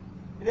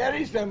 There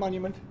is no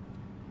monument.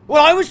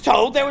 Well, I was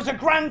told there was a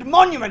grand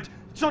monument,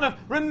 sort of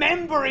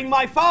remembering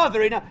my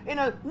father in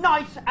a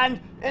nice and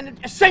in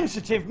a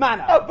sensitive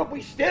manner. Oh, but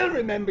we still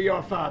remember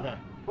your father.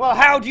 Well,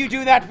 how do you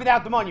do that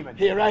without the monument?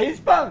 Here are his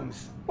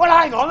bones. Well,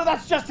 hang on,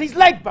 that's just his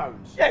leg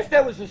bones. Yes,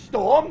 there was a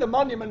storm, the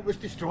monument was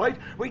destroyed,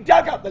 we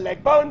dug up the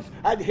leg bones,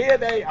 and here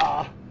they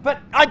are. But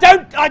I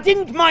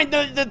didn't mind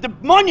the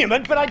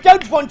monument, but I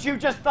don't want you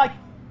just, like,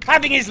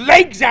 having his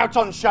legs out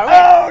on show.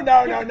 Oh,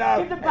 no.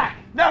 Give them back.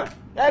 No,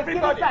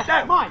 Everybody, Give it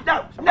back. Mine.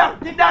 no,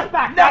 Give that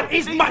back. no, That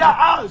is these mine. are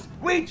ours.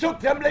 We took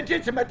them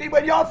legitimately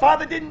when your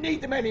father didn't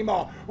need them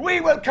anymore. We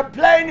will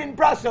complain in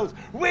Brussels.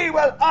 We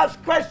will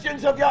ask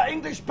questions of your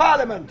English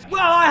Parliament.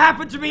 Well, I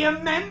happen to be a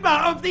member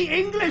of the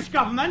English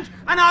government,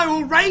 and I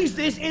will raise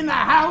this in the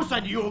House,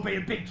 and you'll be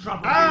in big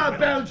trouble. Our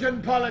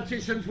Belgian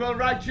politicians will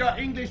write your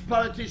English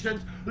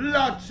politicians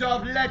lots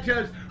of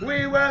letters.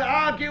 We will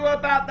argue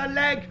about the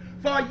leg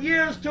for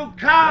years to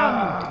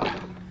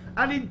come.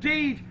 And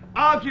indeed,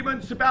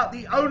 arguments about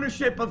the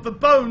ownership of the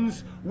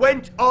bones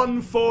went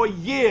on for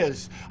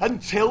years,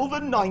 until the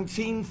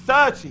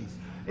 1930s,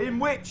 in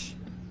which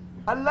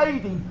a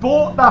lady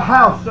bought the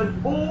house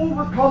and all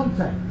the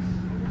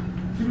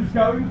contents. She was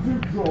going through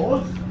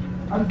drawers,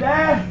 and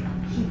there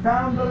she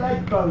found the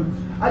leg bones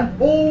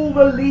and all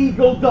the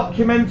legal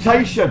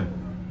documentation.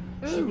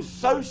 She was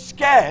so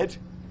scared,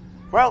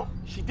 well,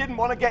 she didn't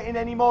want to get in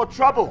any more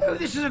trouble. Oh,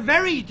 this is a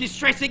very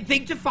distressing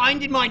thing to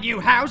find in my new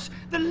house.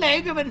 The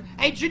leg of an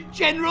ancient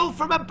general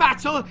from a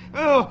battle.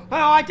 Oh,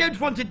 I don't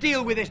want to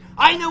deal with this.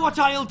 I know what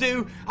I'll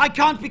do. I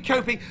can't be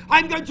coping.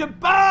 I'm going to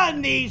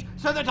burn these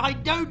so that I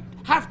don't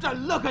have to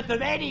look at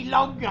them any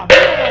longer.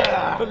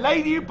 The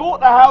lady who bought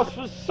the house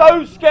was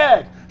so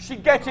scared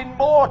she'd get in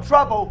more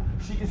trouble.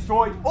 She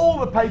destroyed all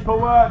the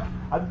paperwork,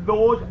 and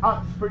Lord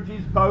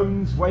Uxbridge's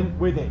bones went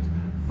with it.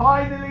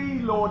 Finally,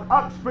 Lord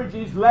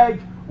Uxbridge's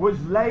leg was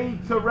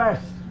laid to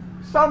rest.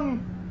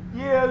 Some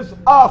years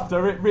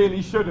after it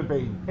really should have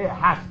been, it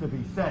has to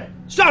be said.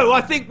 So,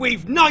 I think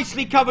we've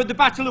nicely covered the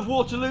Battle of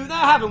Waterloo there,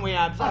 haven't we,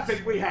 Abs? I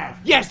think we have.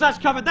 Yes, that's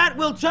covered that.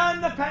 We'll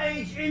turn the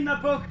page in the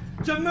book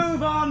to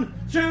move on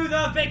to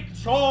the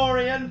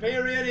Victorian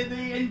period in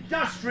the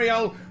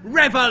Industrial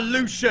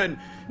Revolution.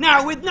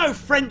 Now, with no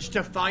French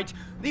to fight,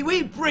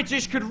 we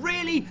British could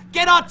really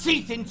get our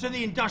teeth into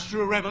the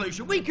Industrial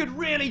Revolution. We could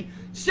really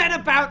set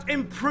about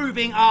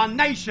improving our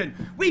nation.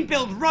 We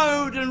built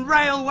road and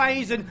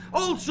railways and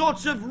all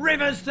sorts of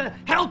rivers to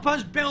help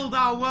us build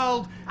our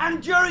world.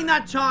 And during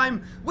that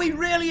time, we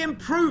really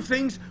improved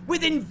things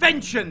with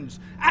inventions.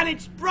 And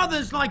it's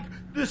brothers like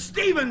the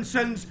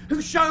Stephensons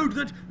who showed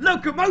that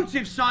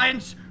locomotive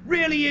science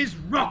really is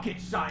rocket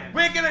science.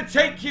 We're going to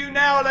take you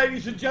now,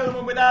 ladies and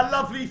gentlemen, with our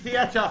lovely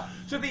theatre,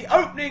 to the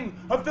opening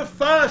of the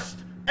first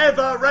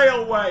ever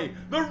railway.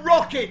 The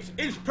rocket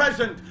is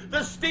present,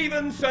 the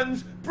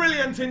Stephensons'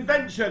 brilliant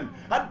invention.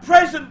 And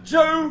present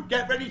too,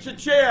 get ready to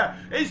cheer,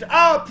 is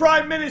our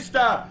Prime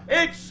Minister.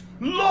 It's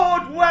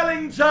Lord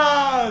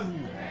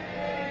Wellington.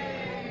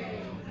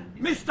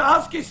 Mr.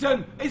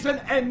 Huskisson is an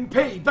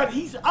MP, but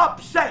he's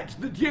upset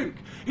the Duke.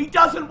 He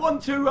doesn't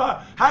want to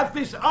have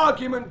this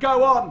argument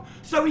go on,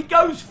 so he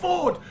goes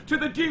forward to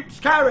the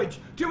Duke's carriage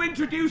to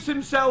introduce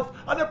himself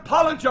and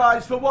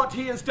apologise for what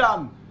he has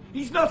done.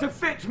 He's not a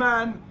fit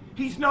man,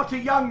 he's not a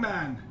young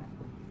man.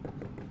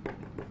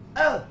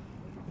 Oh,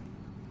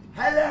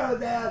 hello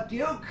there,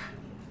 Duke.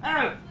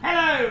 Oh,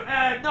 hello.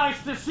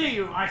 Nice to see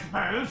you, I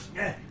suppose.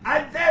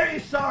 I'm very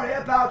sorry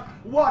about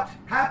what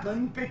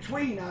happened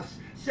between us.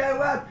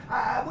 So,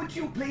 would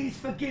you please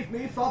forgive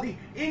me for the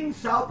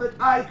insult that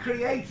I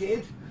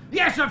created?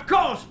 Yes, of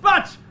course,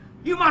 but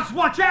you must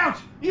watch out.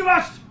 You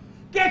must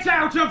get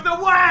out of the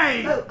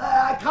way. Oh,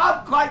 I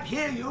can't quite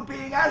hear you,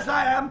 being as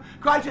I am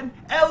quite an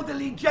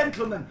elderly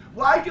gentleman.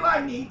 Why do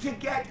I need to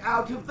get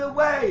out of the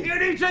way? You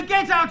need to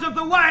get out of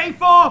the way,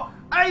 for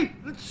a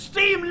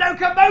steam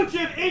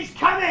locomotive is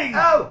coming.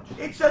 Oh,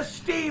 it's a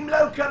steam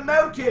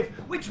locomotive.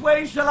 Which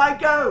way shall I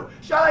go?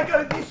 Shall I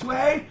go this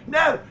way?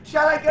 No.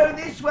 Shall I go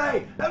this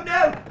way? Oh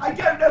no, I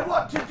don't know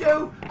what to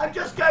do. I'm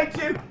just going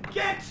to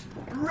get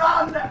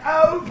run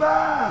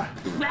over.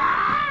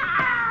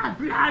 Ah,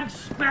 blood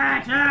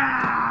spatter.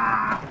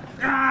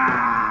 Ah,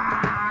 ah,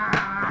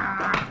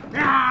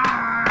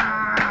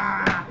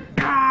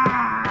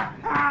 ah,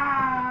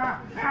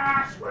 ah,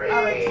 ah,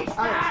 screech.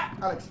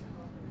 Alex,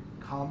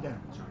 calm down.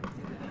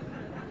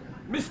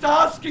 Mr.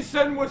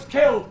 Huskisson was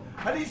killed,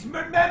 and he's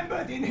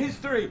remembered in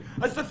history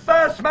as the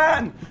first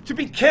man to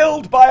be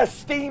killed by a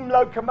steam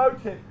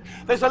locomotive.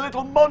 There's a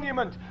little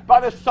monument by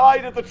the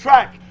side of the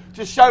track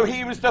to show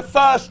he was the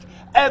first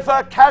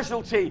ever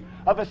casualty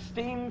of a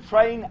steam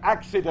train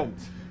accident.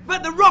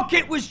 But the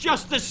rocket was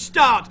just the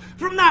start.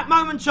 From that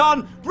moment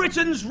on,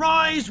 Britain's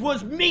rise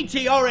was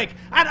meteoric,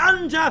 and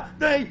under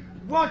the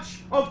watch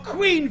of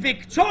Queen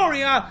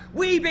Victoria,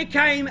 we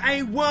became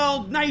a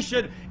world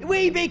nation.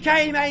 We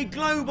became a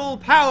global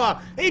power.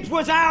 It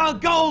was our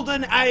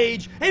golden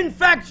age. In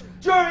fact,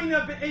 during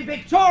the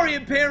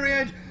Victorian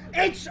period,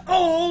 it's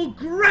all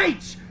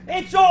great.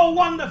 It's all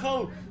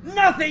wonderful.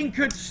 Nothing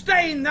could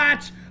stain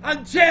that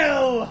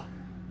until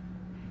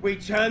we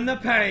turn the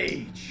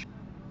page.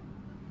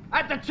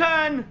 At the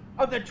turn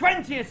of the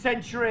 20th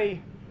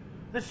century,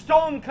 the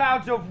storm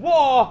clouds of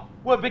war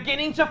were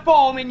beginning to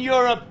form in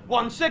Europe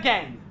once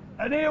again.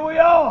 And here we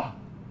are,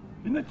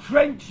 in the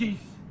trenches.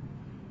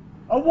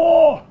 A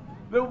war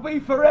that will be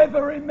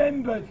forever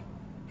remembered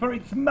for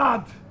its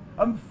mud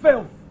and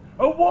filth.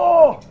 A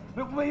war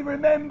that will be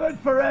remembered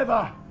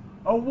forever.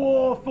 A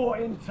war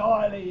fought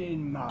entirely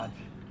in mud.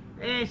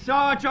 Yes,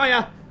 Sarge,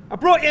 I I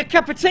brought you a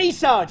cup of tea,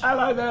 Sarge.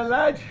 Hello there,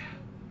 lad.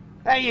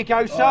 There you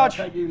go, Sarge.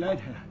 Thank you, lad.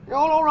 You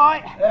all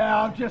right?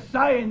 Yeah, I'm just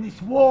saying,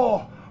 this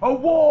war, a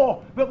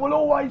war that will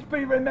always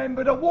be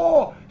remembered, a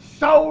war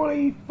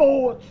solely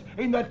fought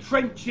in the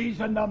trenches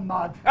and the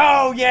mud.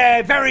 Oh,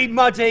 yeah, very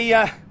muddy,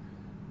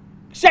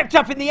 except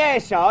up in the air,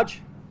 Sarge.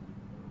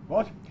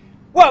 What?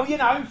 Well, you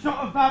know, sort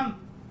of,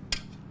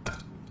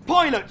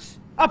 pilots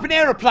up in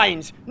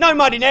aeroplanes. No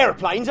mud in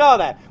aeroplanes, are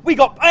there? We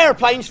got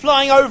aeroplanes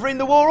flying over in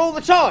the war all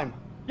the time.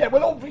 Yeah,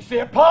 well, obviously,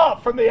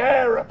 apart from the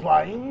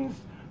aeroplanes,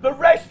 the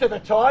rest of the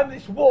time,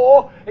 this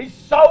war is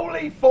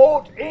solely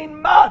fought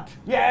in mud.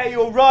 Yeah,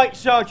 you're right,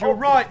 Sarge, you're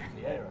right.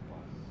 The aeroplanes.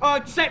 Oh,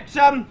 except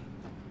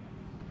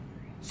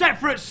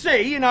for at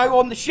sea, you know,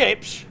 on the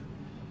ships.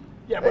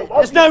 Yeah, well,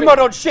 There's no obviously- mud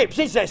on ships,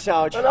 is there,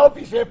 Sarge? And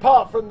obviously,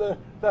 apart from the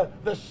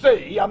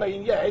sea, I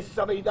mean, yes,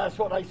 I mean, that's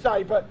what they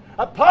say, but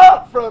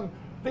apart from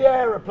the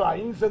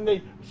aeroplanes and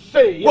the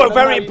sea... Well, and the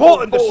very naval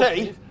important, the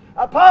forces, sea.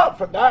 Apart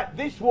from that,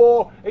 this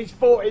war is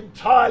fought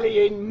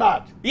entirely in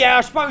mud. Yeah,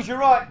 I suppose you're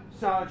right,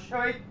 Sarge.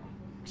 I mean,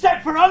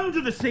 except for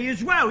under the sea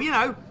as well, you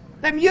know,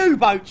 them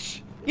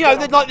U-boats. You know,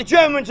 like the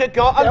Germans had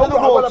got under the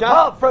Well, water.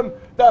 apart from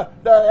the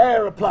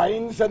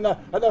aeroplanes and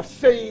the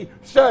sea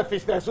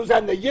surface vessels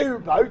and the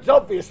U-boats,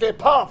 obviously,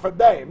 apart from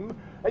them,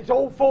 it's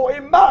all fought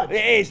in mud.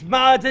 It is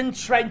mud and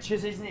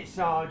trenches, isn't it,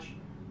 Sarge?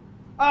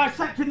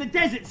 Except in the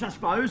deserts, I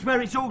suppose, where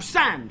it's all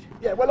sand.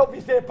 Yeah, well,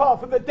 obviously,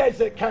 apart from the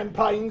desert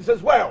campaigns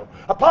as well.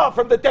 Apart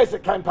from the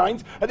desert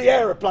campaigns and the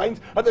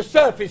aeroplanes and the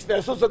surface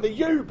vessels and the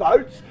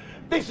U-boats,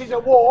 this is a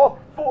war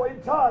fought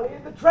entirely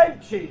in the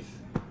trenches.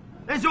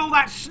 There's all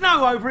that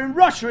snow over in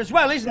Russia as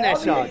well, isn't there, On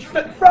the Sarge?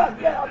 Eastern Front,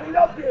 yeah, I mean,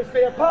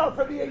 obviously, apart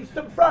from the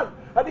Eastern Front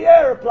and the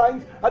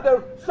aeroplanes and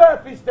the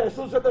surface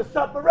vessels and the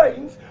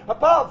submarines,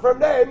 apart from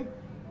them,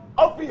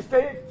 obviously,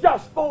 it's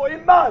just fought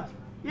in mud.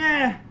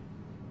 Yeah.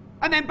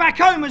 And then back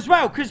home as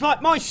well, because,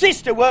 like, my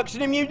sister works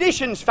in a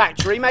munitions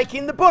factory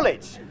making the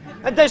bullets.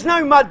 And there's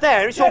no mud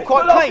there, it's all Yes,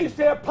 quite well, clean.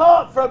 obviously,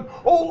 apart from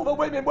all the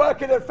women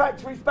working at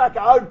factories back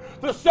at home,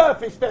 the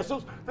surface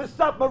vessels, the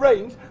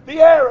submarines, the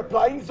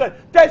aeroplanes, the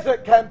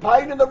desert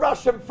campaign and the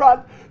Russian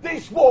front,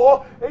 this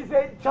war is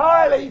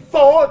entirely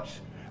fought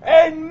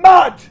in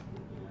mud.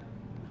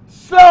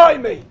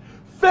 Slimy,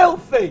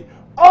 filthy,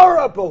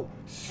 horrible,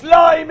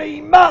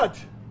 slimy mud.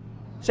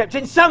 Except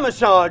in summer,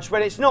 Sarge,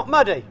 when it's not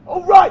muddy.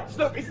 All right,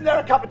 look, isn't there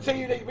a cup of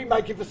tea you need to be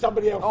making for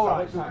somebody else? All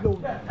right,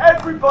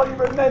 Everybody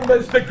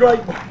remembers the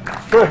great...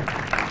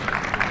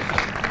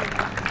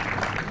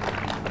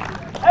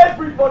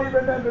 Everybody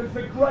remembers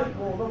the Great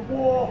War, the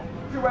war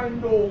to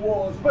end all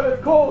wars. But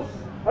of course,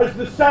 as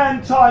the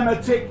sand timer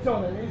ticked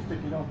on, and it is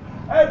ticking on,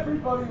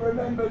 everybody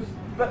remembers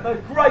that the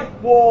Great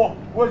War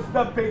was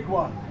the big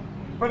one.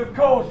 But of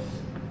course,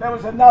 there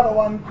was another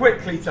one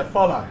quickly to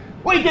follow.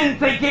 We didn't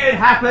think it'd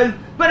happen,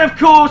 but of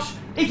course,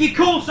 if you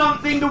call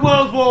something the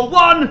World War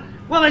I,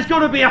 well, there's got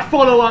to be a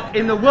follow-up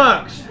in the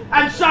works.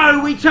 And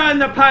so we turn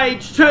the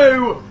page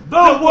to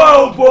The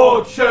World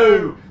War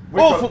II!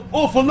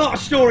 awful lot of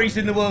stories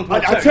in the World War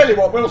II. I tell you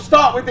what, we'll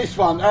start with this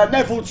one,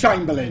 Neville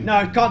Chamberlain.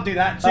 No, can't do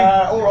that.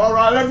 All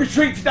right, then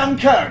retreat to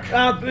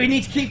Dunkirk. We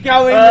need to keep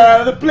going.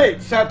 The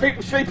Blitz,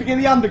 people sleeping in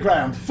the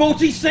underground.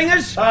 40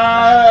 singers?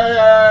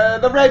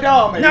 The Red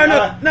Army. No,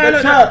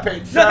 the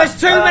Tirpitz. No, there's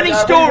too many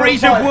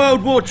stories of World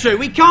World War II.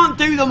 We can't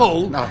do them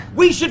all. No.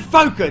 We should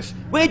focus.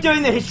 We're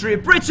doing the history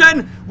of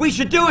Britain. We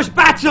should do a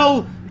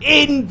battle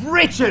in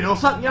Britain or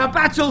something. A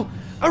battle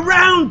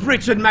around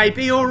Britain,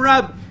 maybe, or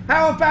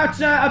how about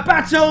a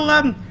battle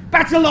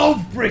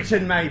of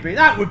Britain, maybe?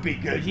 That would be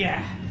good,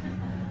 yeah.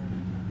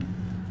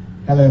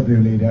 Hello, Blue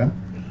Leader.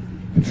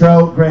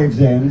 Patrol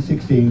Gravesend,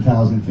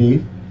 16,000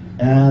 feet.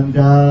 And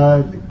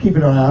keep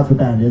an eye out for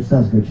bandits,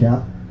 that's a good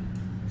shout.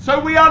 So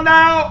we are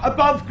now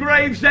above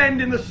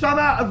Gravesend in the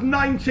summer of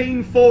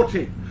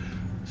 1940.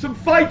 Some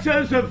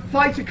fighters of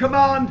Fighter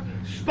Command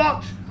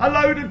spot a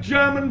load of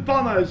German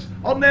bombers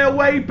on their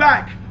way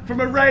back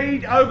from a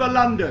raid over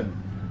London.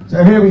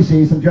 So here we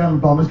see some German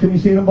bombers. Can you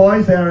see them,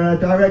 boys? They're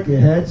directly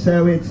ahead.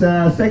 So it's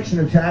section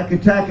attack,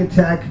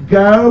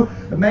 go,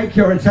 make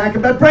your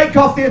attack, but break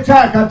off the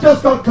attack. I've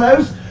just got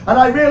close, and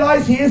I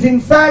realise he is, in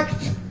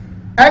fact,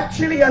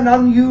 actually an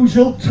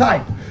unusual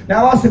type.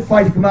 Now, us at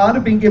Fighter Command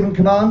have been given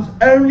commands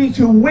only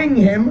to wing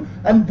him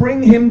and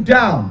bring him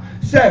down.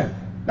 So,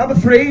 number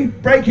 3,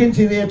 break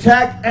into the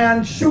attack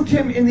and shoot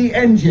him in the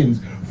engines.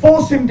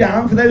 Force him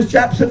down for those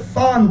chaps at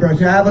Farnborough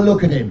to have a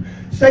look at him.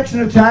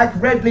 Section attack,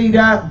 red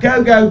leader,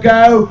 go, go,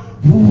 go.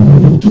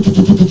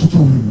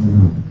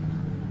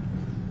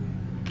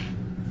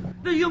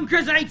 The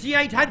Junkers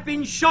 88 had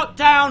been shot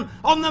down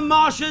on the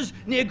marshes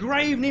near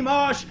Graveney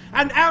Marsh,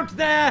 and out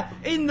there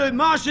in the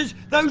marshes,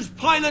 those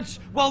pilots,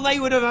 well, they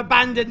would have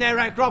abandoned their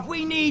aircraft.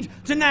 We need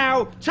to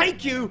now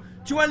take you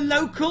to a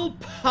local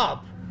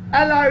pub.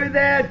 Hello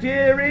there,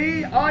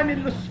 dearie. I'm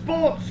in the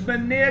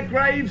Sportsman near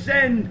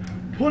Gravesend,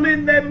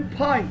 pulling them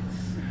pints.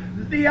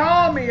 The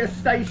army are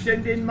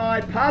stationed in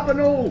my pub and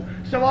all,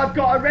 so I've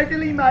got a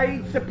readily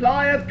made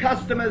supply of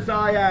customers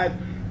I have.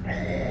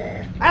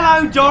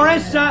 Hello,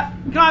 Doris.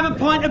 Can I have a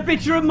pint of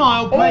bitter and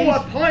mild, please? Oh,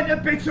 a pint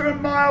of bitter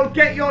and mild.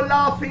 Get your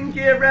laughing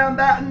gear round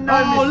that and no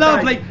Oh, mistake.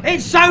 lovely.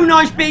 It's so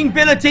nice being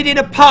billeted in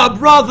a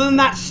pub rather than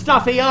that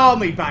stuffy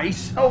army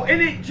base. Oh,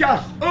 in it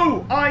just.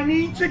 Oh, I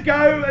need to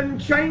go and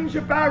change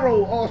a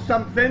barrel or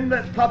something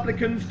that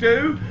publicans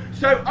do.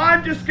 So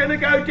I'm just going to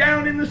go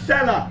down in the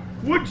cellar.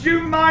 Would you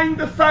mind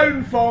the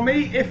phone for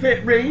me if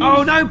it rings?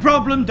 Oh, no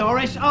problem,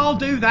 Doris. I'll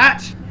do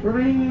that.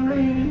 Ring,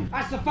 ring.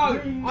 That's the phone.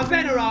 Ring, I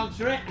better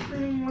answer it.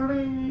 Ring,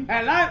 ring.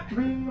 Hello?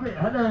 Ring, ring.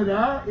 Hello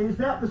there. Is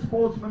that the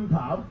Sportsman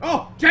pub?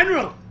 Oh,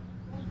 General.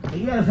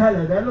 Yes,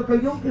 hello there. Look, a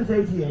Junkers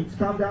 88's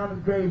come down to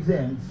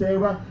Gravesend. So,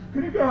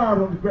 can you go out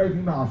on the Gravy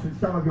Marsh with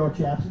some of your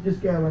chaps and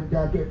just go and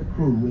get the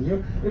crew, will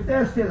you? If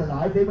they're still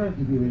alive, they won't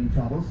give you any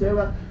trouble.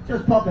 So,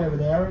 just pop over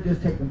there and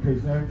just take them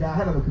prisoner and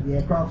have a look at the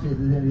aircraft, see if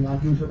there's anything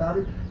unusual about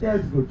it. There's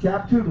a good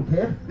chap. Toodle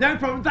pip. No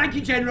problem. Thank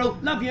you, General.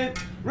 Love you.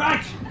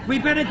 Right, we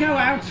better go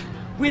out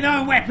with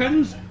our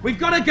weapons. We've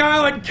got to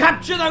go and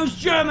capture those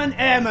German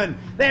airmen.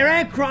 Their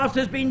aircraft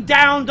has been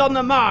downed on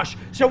the marsh,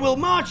 so we'll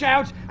march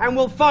out and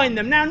we'll find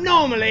them. Now,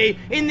 normally,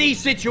 in these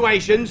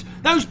situations,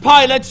 those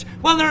pilots,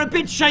 well, they're a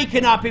bit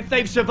shaken up if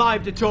they've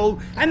survived at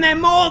all, and they're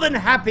more than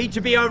happy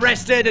to be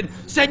arrested and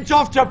sent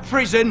off to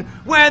prison,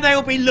 where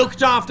they'll be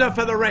looked after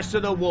for the rest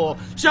of the war.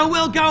 So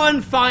we'll go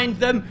and find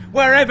them,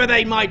 wherever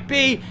they might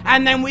be,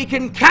 and then we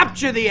can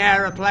capture the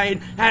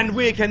aeroplane, and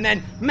we can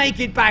then make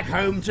it back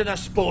home to the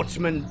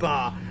Sportsman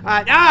bar.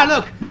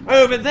 Look,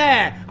 over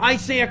there, I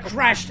see a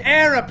crashed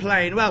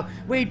aeroplane. Well,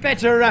 we'd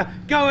better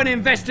go and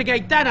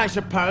investigate that, I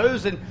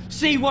suppose, and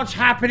see what's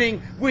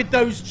happening with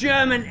those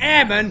German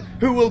airmen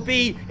who will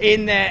be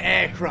in their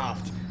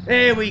aircraft.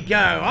 Here we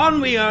go.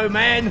 On we go,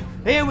 men.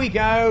 Here we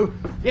go.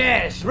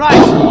 Yes, right.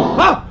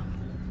 Oh!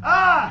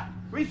 Ah!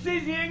 We see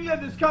the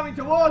Englanders coming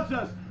towards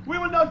us. We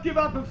will not give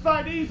up and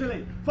fight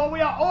easily, for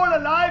we are all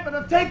alive and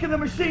have taken the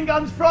machine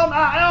guns from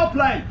our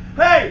airplane.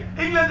 Hey,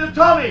 England and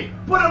Tommy,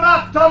 put them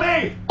up,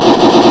 Tommy!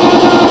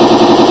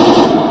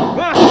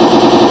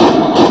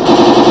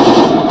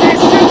 They're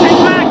shooting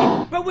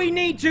back, but we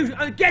need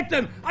to get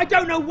them. I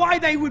don't know why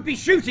they would be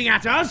shooting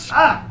at us.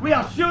 Ah, we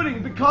are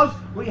shooting because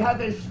we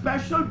have a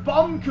special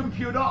bomb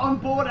computer on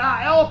board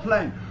our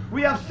airplane.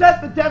 We have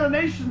set the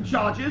detonation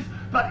charges,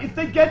 but if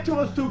they get to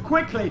us too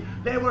quickly,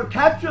 they will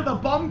capture the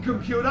bomb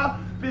computer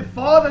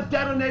before the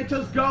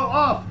detonators go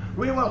off.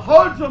 We will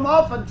hold them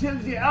off until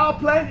the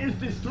airplane is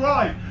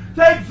destroyed.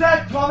 Take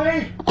that,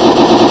 Tommy!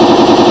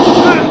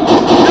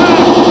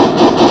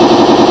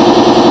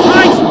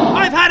 Right,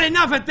 I've had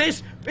enough of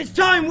this. It's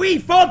time we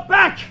fought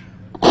back.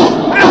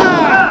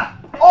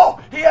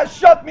 Oh, he has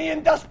shot me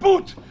in das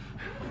Boot!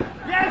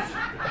 Yes?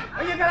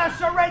 Are you going to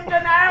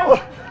surrender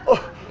now?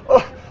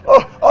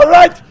 All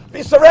right,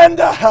 we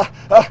surrender.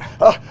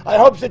 I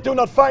hope they do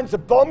not find the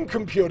bomb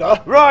computer.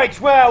 Right,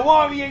 well,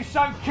 why were you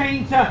so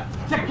keen to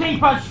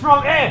keep us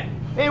from here?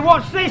 Hey,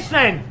 what's this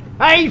then?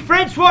 Hey,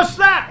 Fritz, what's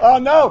that? Oh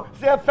no,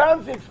 they have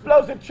found the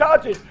explosive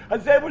charges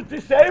and they will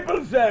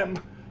disable them.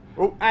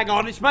 Oh, hang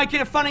on, it's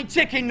making a funny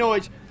ticking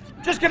noise.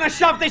 Just going to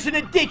shove this in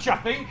a ditch, I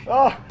think.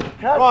 Oh,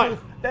 Cassius, Right.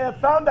 they have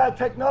found our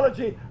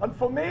technology, and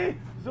for me,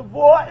 the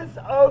war is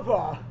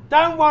over.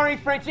 Don't worry,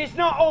 Fritz, it's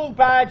not all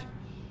bad.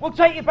 We'll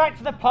take you back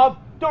to the pub.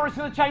 Doris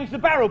will have changed the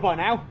barrel by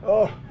now.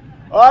 Oh,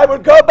 I will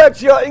go back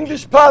to your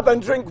English pub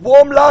and drink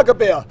warm lager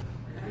beer.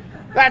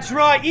 That's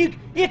right, you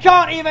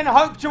can't even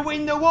hope to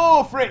win the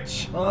war,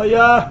 Fritz. Oh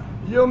yeah,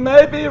 you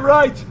may be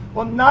right.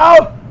 Well,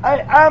 now I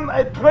am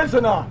a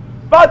prisoner,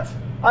 but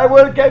I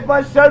will give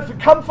myself the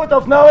comfort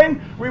of knowing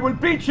we will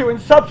beat you in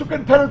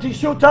subsequent penalty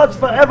shootouts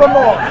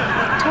forevermore.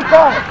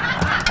 Goodbye.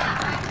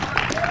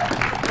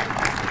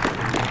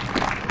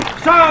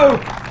 So,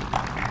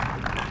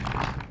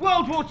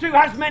 World War II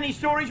has many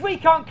stories. We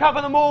can't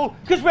cover them all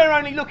because we're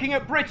only looking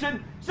at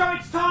Britain. So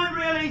it's time,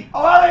 really.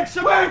 Oh, Alex,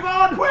 to move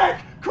on. quick!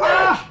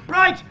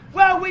 Right,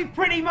 well, we've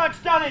pretty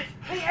much done it.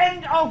 The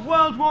end of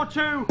World War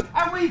II,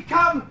 and we've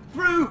come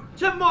through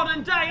to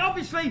modern day.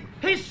 Obviously,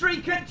 history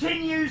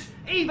continues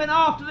even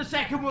after the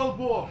Second World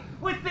War,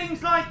 with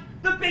things like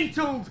the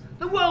Beatles,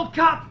 the World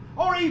Cup,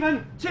 or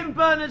even Tim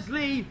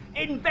Berners-Lee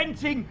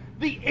inventing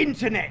the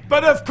internet.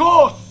 But of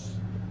course,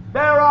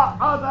 there are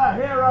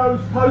other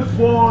heroes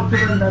post-war to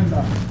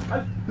remember.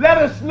 And let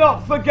us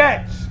not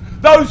forget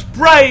those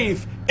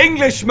brave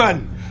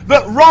Englishmen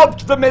that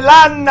robbed the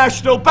Milan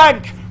National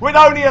Bank with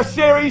only a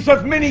series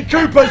of Mini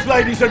Coopers,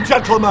 ladies and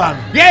gentlemen.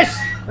 Yes,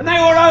 and they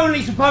were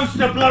only supposed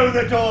to blow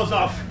the doors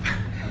off.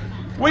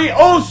 We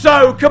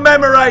also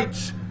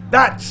commemorate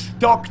that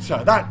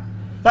doctor,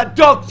 that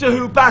doctor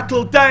who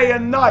battled day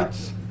and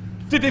night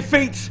to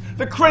defeat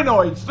the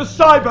Crinoids, the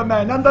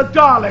Cybermen and the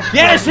Daleks.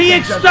 Yes, he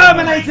ladies and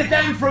gentlemen. exterminated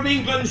them from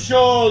England's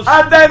shores.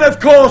 And then, of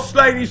course,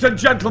 ladies and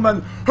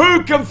gentlemen,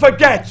 who can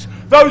forget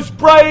those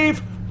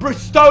brave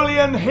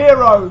Bristolian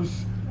heroes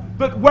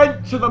that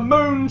went to the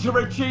moon to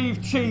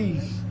retrieve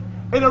cheese?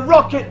 In a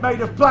rocket made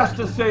of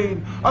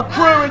plasticine, a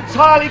crew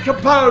entirely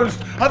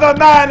composed of a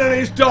man and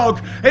his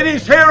dog. It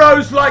is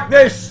heroes like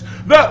this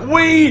that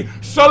we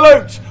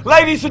salute.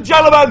 Ladies and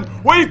gentlemen,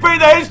 we've been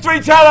the History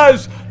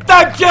Tellers.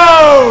 Thank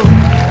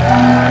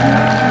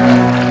you!